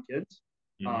spend on kids.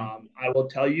 I will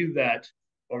tell you that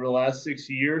over the last 6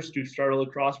 years, to start a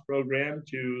lacrosse program,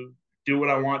 to do what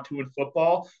I want to in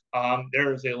football,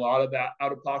 there is a lot of that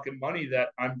out-of-pocket money that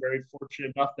I'm very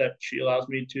fortunate enough that she allows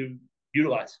me to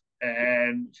utilize.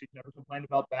 And she's never complained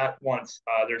about that once.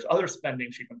 There's other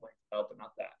spending she complains about, but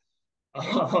not that.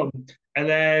 And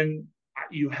then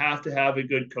you have to have a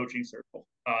good coaching circle.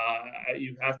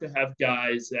 You have to have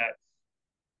guys that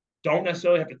don't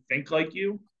necessarily have to think like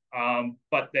you,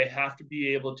 but they have to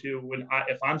be able to.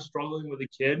 If I'm struggling with a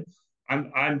kid,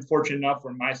 I'm fortunate enough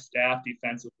where my staff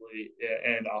defensively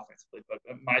and offensively, but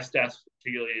my staff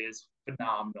particularly is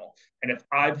phenomenal. And if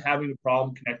I'm having a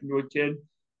problem connecting to a kid,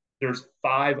 there's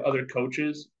 5 other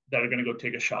coaches that are going to go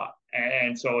take a shot.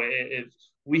 And so if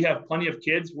we have plenty of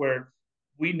kids where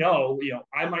we know,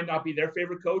 I might not be their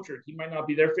favorite coach or he might not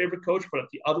be their favorite coach, but if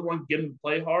the other one get them to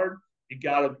play hard,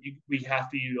 we have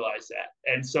to utilize that.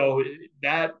 And so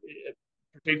that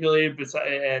particularly,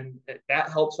 and that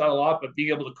helps out a lot, but being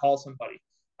able to call somebody,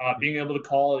 being able to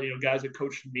call, guys that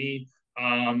coached me,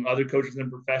 other coaches in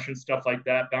profession, stuff like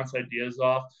that, bounce ideas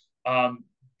off.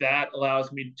 That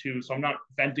allows me to, so I'm not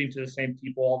venting to the same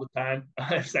people all the time,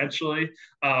 essentially.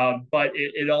 But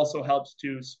it also helps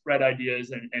to spread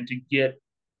ideas and to get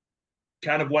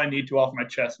kind of what I need to off my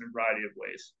chest in a variety of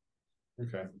ways.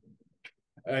 Okay.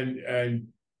 And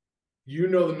you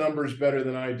know the numbers better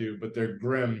than I do, but they're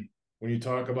grim when you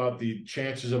talk about the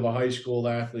chances of a high school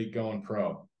athlete going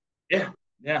pro. Yeah.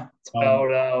 It's about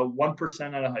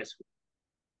 1% out of high school.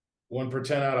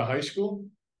 1% out of high school?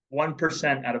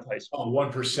 1% out of high school. Oh,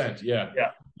 1%. Yeah.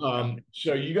 Yeah.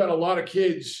 So you got a lot of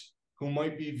kids who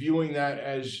might be viewing that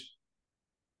as,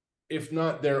 if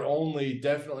not their only,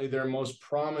 definitely their most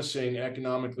promising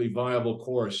economically viable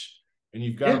course. And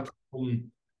you've got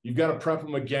to prep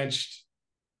them against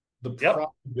the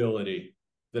probability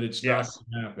that it's not going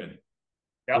to happen.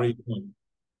 Yep. What do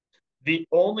you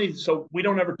think? So we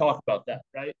don't ever talk about that,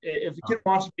 right? If a kid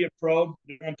wants to be a pro,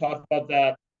 we're going to talk about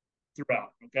that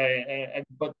throughout, okay?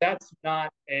 But that's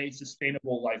not a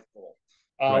sustainable life goal.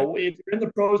 Right. If you're in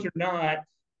the pros or not,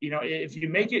 if you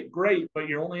make it, great, but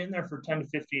you're only in there for 10 to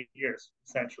 15 years,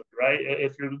 essentially, right?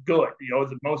 If you're good,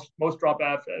 the most drop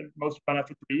after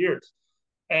 3 years.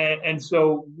 And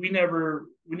so we never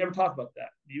talk about that.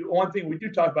 The only thing we do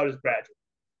talk about is graduate.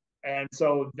 And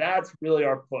so that's really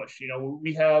our push.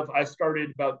 I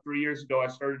started about 3 years ago, I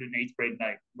started an 8th grade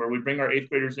night where we bring our 8th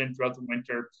graders in throughout the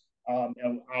winter. Me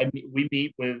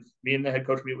and the head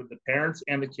coach meet with the parents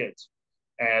and the kids.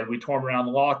 And we tour them around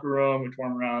the locker room, we tour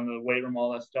them around the weight room,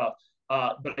 all that stuff.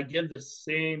 But I give the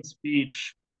same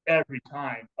speech every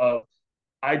time of,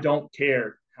 I don't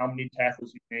care how many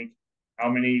tackles you make, how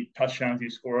many touchdowns you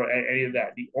score, any of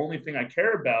that. The only thing I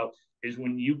care about is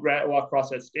when you walk across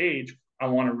that stage, I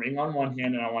want a ring on one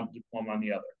hand and I want a diploma on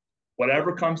the other.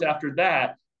 Whatever comes after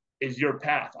that is your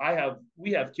path.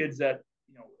 We have kids that,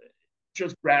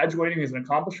 just graduating is an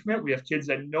accomplishment. We have kids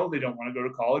that know they don't want to go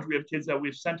to college. We have kids that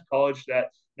we've sent to college that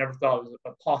never thought it was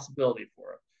a possibility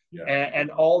for them. Yeah. And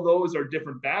all those are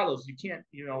different battles. You can't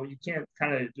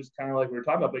kind of like we were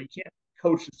talking about, but you can't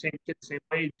coach the same kid the same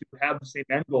way to have the same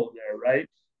end goal there, right?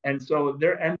 And so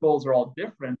their end goals are all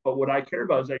different. But what I care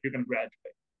about is that you're going to graduate.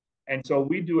 And so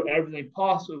we do everything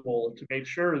possible to make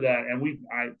sure that, and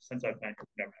since I've been,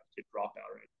 never have a kid drop out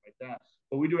or anything like that.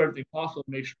 But we do everything possible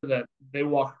to make sure that they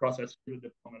walk across that student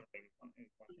diploma.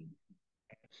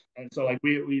 And so, like,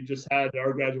 we just had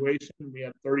our graduation. We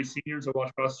had 30 seniors that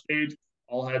walked across the stage,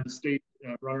 all had the state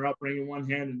runner-up ring in one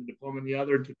hand and the diploma in the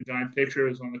other, took a giant picture. It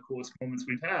was one of the coolest moments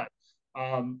we've had.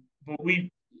 But we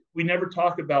never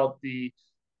talk about the,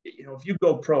 if you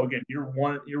go pro, again, you're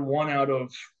one out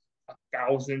of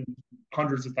 1,000,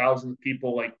 hundreds of thousands of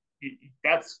people. Like,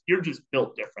 you're just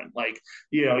built different. Like,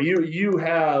 you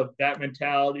have that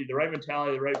mentality, the right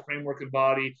framework and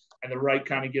body, and the right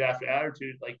kind of get after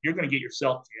attitude. Like, you're going to get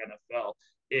yourself to the NFL.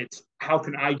 It's how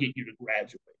can I get you to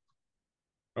graduate?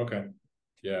 Okay.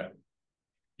 Yeah.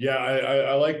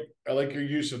 I like your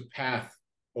use of path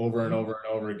over and over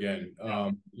and over again.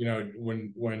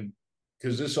 When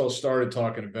because this all started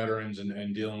talking to veterans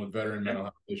and dealing with veteran mental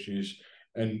health issues.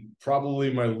 And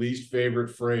probably my least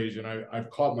favorite phrase, and I've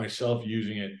caught myself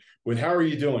using it with, how are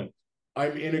you doing?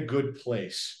 I'm in a good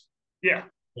place. Yeah.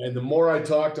 And the more I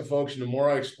talk to folks and the more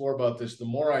I explore about this, the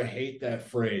more I hate that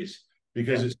phrase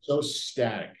because it's so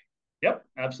static. Yep,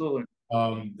 absolutely.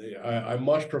 I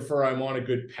much prefer I'm on a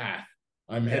good path.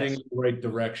 I'm heading in the right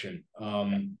direction.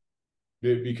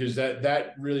 Because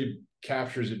that really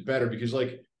captures it better, because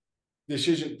like, this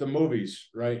isn't the movies,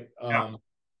 right?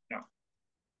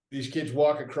 These kids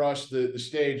walk across the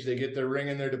stage, they get their ring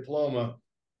and their diploma.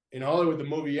 In Hollywood, the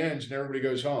movie ends and everybody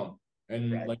goes home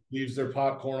and like leaves their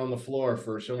popcorn on the floor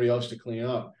for somebody else to clean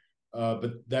up.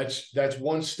 But that's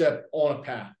one step on a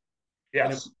path. Yes.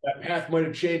 And if that path might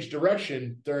have changed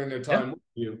direction during their time with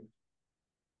you,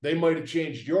 they might have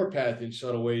changed your path in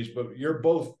subtle ways, but you're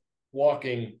both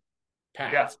walking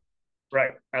paths. Yeah.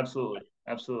 Right. Absolutely.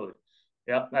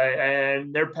 Yeah.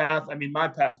 And their path, my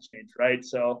path changed, right?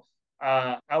 So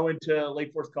I went to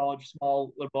Lake Forest College,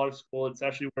 small liberal arts school. It's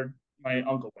actually where my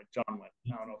uncle went, John went.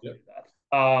 I don't know if you knew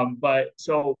that. But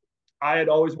so I had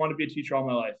always wanted to be a teacher all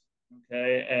my life.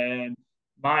 Okay. And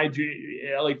my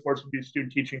Lake Forest would do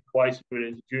student teaching twice, but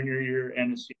it's junior year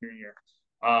and a senior year.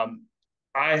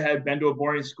 I had been to a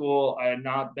boarding school. I had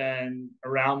not been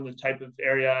around the type of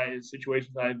area and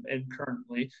situations I'm in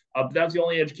currently. But that was the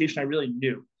only education I really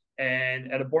knew.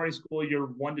 And at a boarding school, you're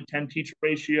 1 to 10 teacher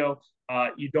ratio.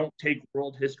 You don't take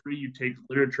world history, you take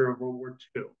literature of World War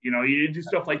II. You do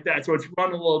stuff like that. So it's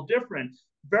run a little different.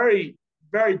 Very,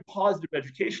 very positive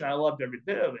education. I loved every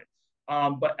bit of it.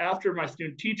 But after my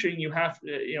student teaching, you have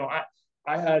to,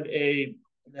 I had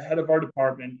the head of our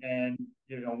department, and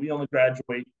we only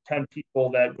graduate 10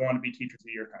 people that go on to be teachers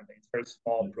a year kind of thing. It's a very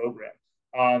small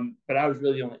program. But I was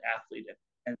really the only athlete in it.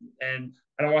 And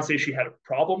I don't want to say she had a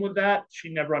problem with that.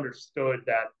 She never understood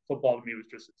that football to me was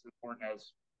just as important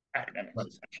as academics,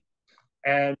 essentially.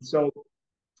 And so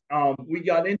we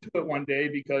got into it one day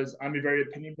because I'm a very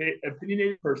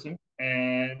opinionated person,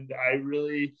 and I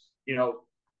really,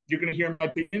 you're going to hear my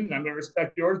opinion, and I'm going to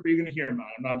respect yours, but you're going to hear mine.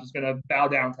 I'm not just going to bow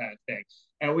down kind of thing.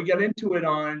 And we got into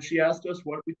it she asked us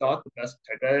what we thought the best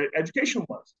type of education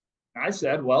was. And I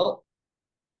said, well,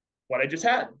 what I just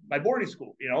had, my boarding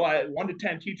school, 1 to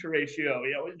 10 teacher ratio,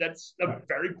 that's a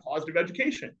very positive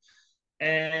education.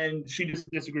 And she just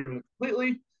disagreed with it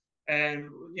completely. And,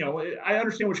 I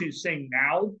understand what she's saying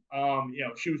now.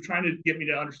 She was trying to get me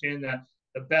to understand that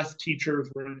the best teachers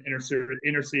were in inner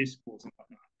city schools and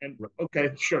whatnot. And okay,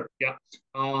 sure. Yeah.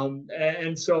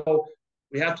 And so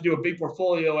we have to do a big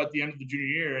portfolio at the end of the junior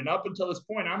year. And up until this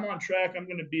point, I'm on track. I'm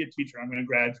going to be a teacher. I'm going to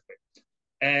graduate.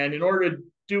 And in order to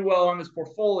do well on this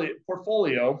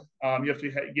portfolio, you have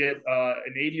to get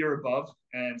an 80 or above.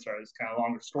 And sorry, it's kind of a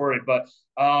longer story, but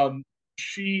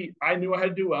I knew I had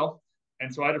to do well.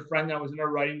 And so I had a friend that was in our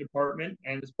writing department,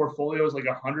 and this portfolio is like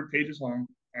 100 pages long.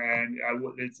 And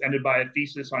it's ended by a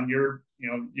thesis on your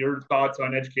thoughts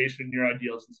on education, your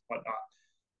ideals and whatnot.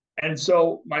 And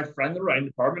so my friend in the writing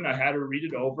department, I had her read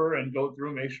it over and go through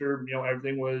and make sure,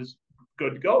 everything was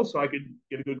good to go so I could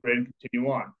get a good grade and continue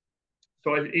on.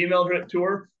 So I emailed it to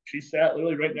her. She sat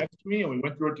literally right next to me, and we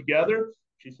went through it together.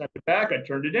 She sent it back. I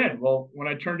turned it in. Well, when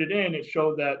I turned it in, it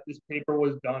showed that this paper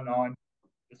was done on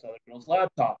this other girl's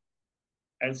laptop.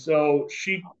 And so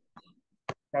she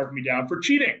marked me down for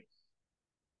cheating.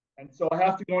 And so I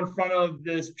have to go in front of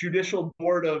this judicial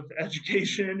board of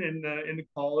education in the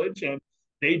college, and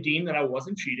they deem that I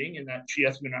wasn't cheating and that she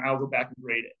has to now go back and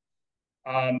grade it.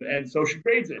 And so she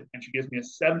grades it, and she gives me a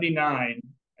 79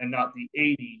 and not the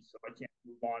 80, so I can't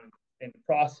move on in the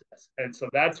process. And so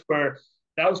that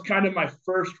was kind of my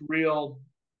first real,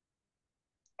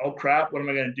 oh crap, what am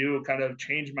I going to do? Kind of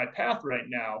change my path right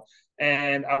now.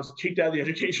 And I was kicked out of the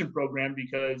education program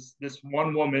because this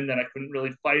one woman that I couldn't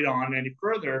really fight on any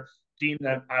further deemed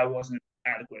that I wasn't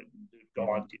adequate to go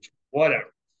on teaching,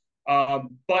 whatever.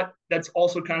 But that's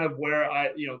also kind of where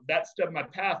that step in my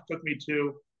path took me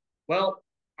to, well,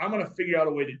 I'm going to figure out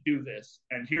a way to do this.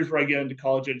 And here's where I get into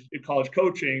college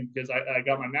coaching, because I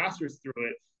got my master's through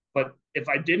it. But if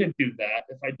I didn't do that,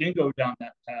 if I didn't go down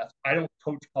that path, I don't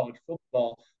coach college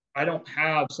football. I don't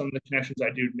have some of the connections I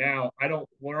do now. I don't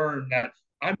learn that.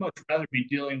 I'd much rather be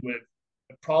dealing with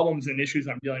the problems and issues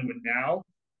I'm dealing with now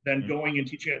than going and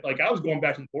teaching it. Like I was going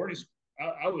back to the boarding school.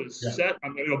 I was set.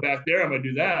 I'm going to go back there. I'm going to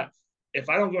do that. If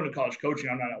I don't go into college coaching,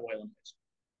 I'm not at Wayland.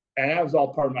 And that was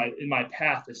all part of my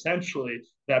path, essentially,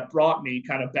 that brought me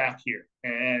kind of back here.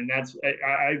 And that's,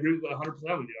 I agree with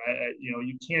 100% with you.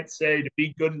 You can't say to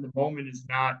be good in the moment is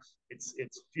not, it's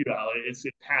futile. It's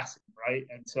passing, right?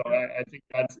 And so I think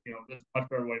that's a much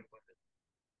better way to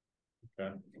put it.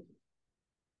 Okay.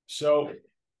 So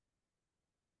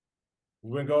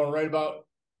we've been going right about a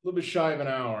little bit shy of an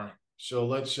hour. So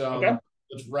let's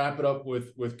wrap it up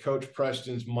with Coach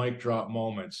Preston's mic drop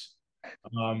moments.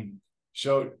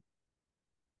 So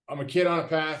I'm a kid on a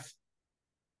path.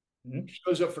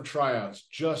 Shows up for tryouts,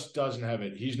 just doesn't have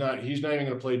it. He's not even going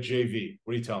to play JV.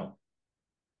 What do you tell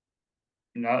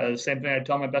him? The same thing I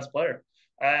tell my best player.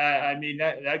 I mean,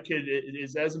 that kid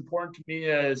is as important to me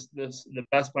as the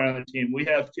best player on the team. We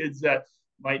have kids that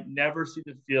might never see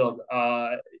the field.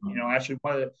 Actually,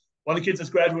 one of the kids that's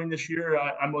graduating this year,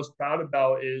 I'm most proud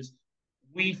about is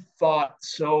we fought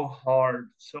so hard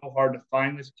to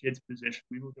find this kid's position.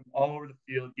 We moved him all over the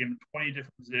field, gave him 20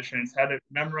 different positions, had to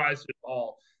memorize it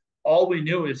all. All we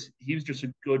knew is he was just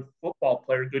a good football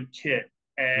player, a good kid.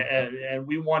 And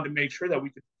we wanted to make sure that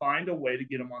we could find a way to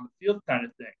get him on the field kind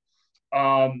of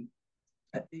thing.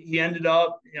 He ended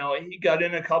up, he got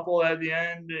in a couple at the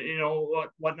end,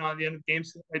 whatnot at the end of game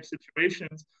type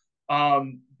situations.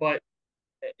 But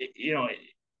you know,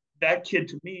 that kid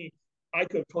to me, I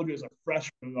could have told you as a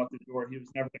freshman out the door, he was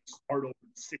never going to start over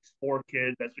the 6'4"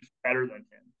 kid that's just better than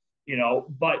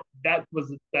him, But that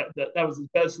was that was as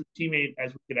best a teammate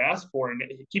as we could ask for, and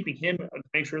keeping him to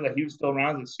make sure that he was still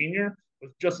around as a senior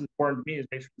was just as important to me as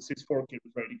make sure the 6'4" kid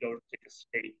was ready to go to take a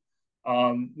state.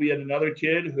 We had another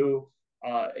kid who,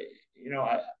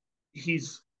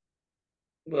 he's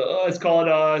let's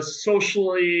call it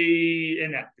socially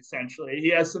inept. Essentially, he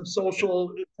has some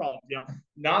social problems.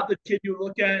 Not the kid you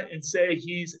look at and say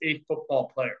he's a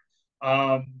football player,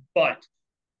 but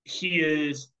he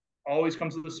is always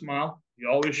comes with a smile. He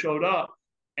always showed up.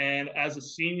 And as a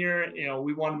senior,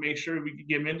 we want to make sure we could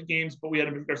get him into games, but we had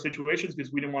to make our situations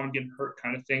because we didn't want him getting hurt,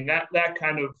 kind of thing. That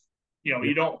kind of,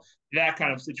 you don't that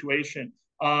kind of situation.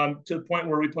 To the point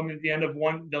where we put him at the end of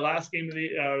the last game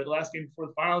before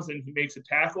the finals, and he makes a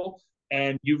tackle,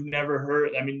 and you've never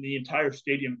heard. I mean, the entire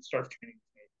stadium starts chanting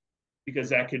because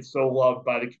that kid's so loved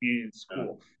by the community and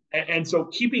school. And so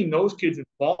keeping those kids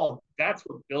involved, that's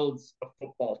what builds a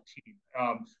football team.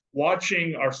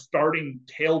 Watching our starting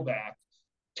tailback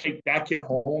take that kid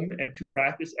home and to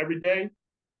practice every day,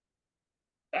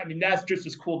 I mean, that's just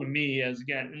as cool to me as,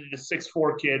 again, a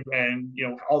 6'4" kid and,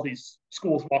 all these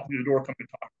schools walking through the door coming to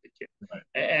talk to the kid. Right.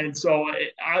 And so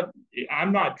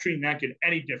I'm not treating that kid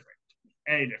any different.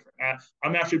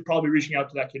 I'm actually probably reaching out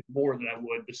to that kid more than I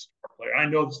would the star player. I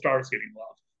know the star's getting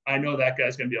love. I know that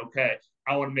guy's going to be okay.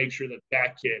 I want to make sure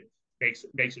that kid makes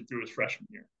it through his freshman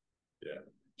year. Yeah.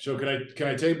 So can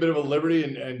I take a bit of a liberty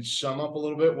and sum up a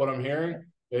little bit what I'm hearing?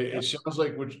 It sounds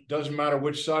like which doesn't matter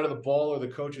which side of the ball or the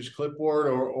coach's clipboard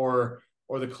or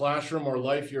the classroom or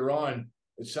life you're on.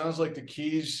 It sounds like the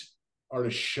keys are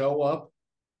to show up.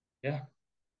 Yeah.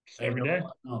 Every day.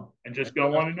 And just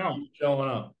go on and know. Showing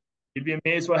up. You'd be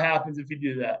amazed what happens if you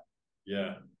do that.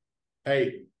 Yeah.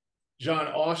 Hey, John,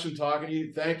 awesome talking to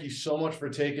you. Thank you so much for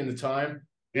taking the time.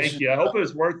 Thank you. I hope it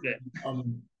was worth it.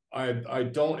 I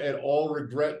don't at all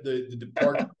regret the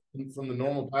departure from the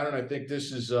normal pattern. I think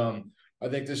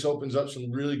this opens up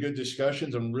some really good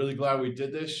discussions. I'm really glad we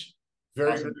did this.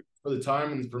 Very awesome. Good for the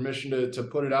time and the permission to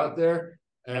put it out there.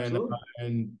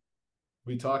 And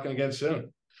be talking again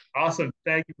soon. Awesome.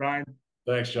 Thank you, Brian.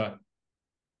 Thanks, John.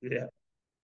 Yeah.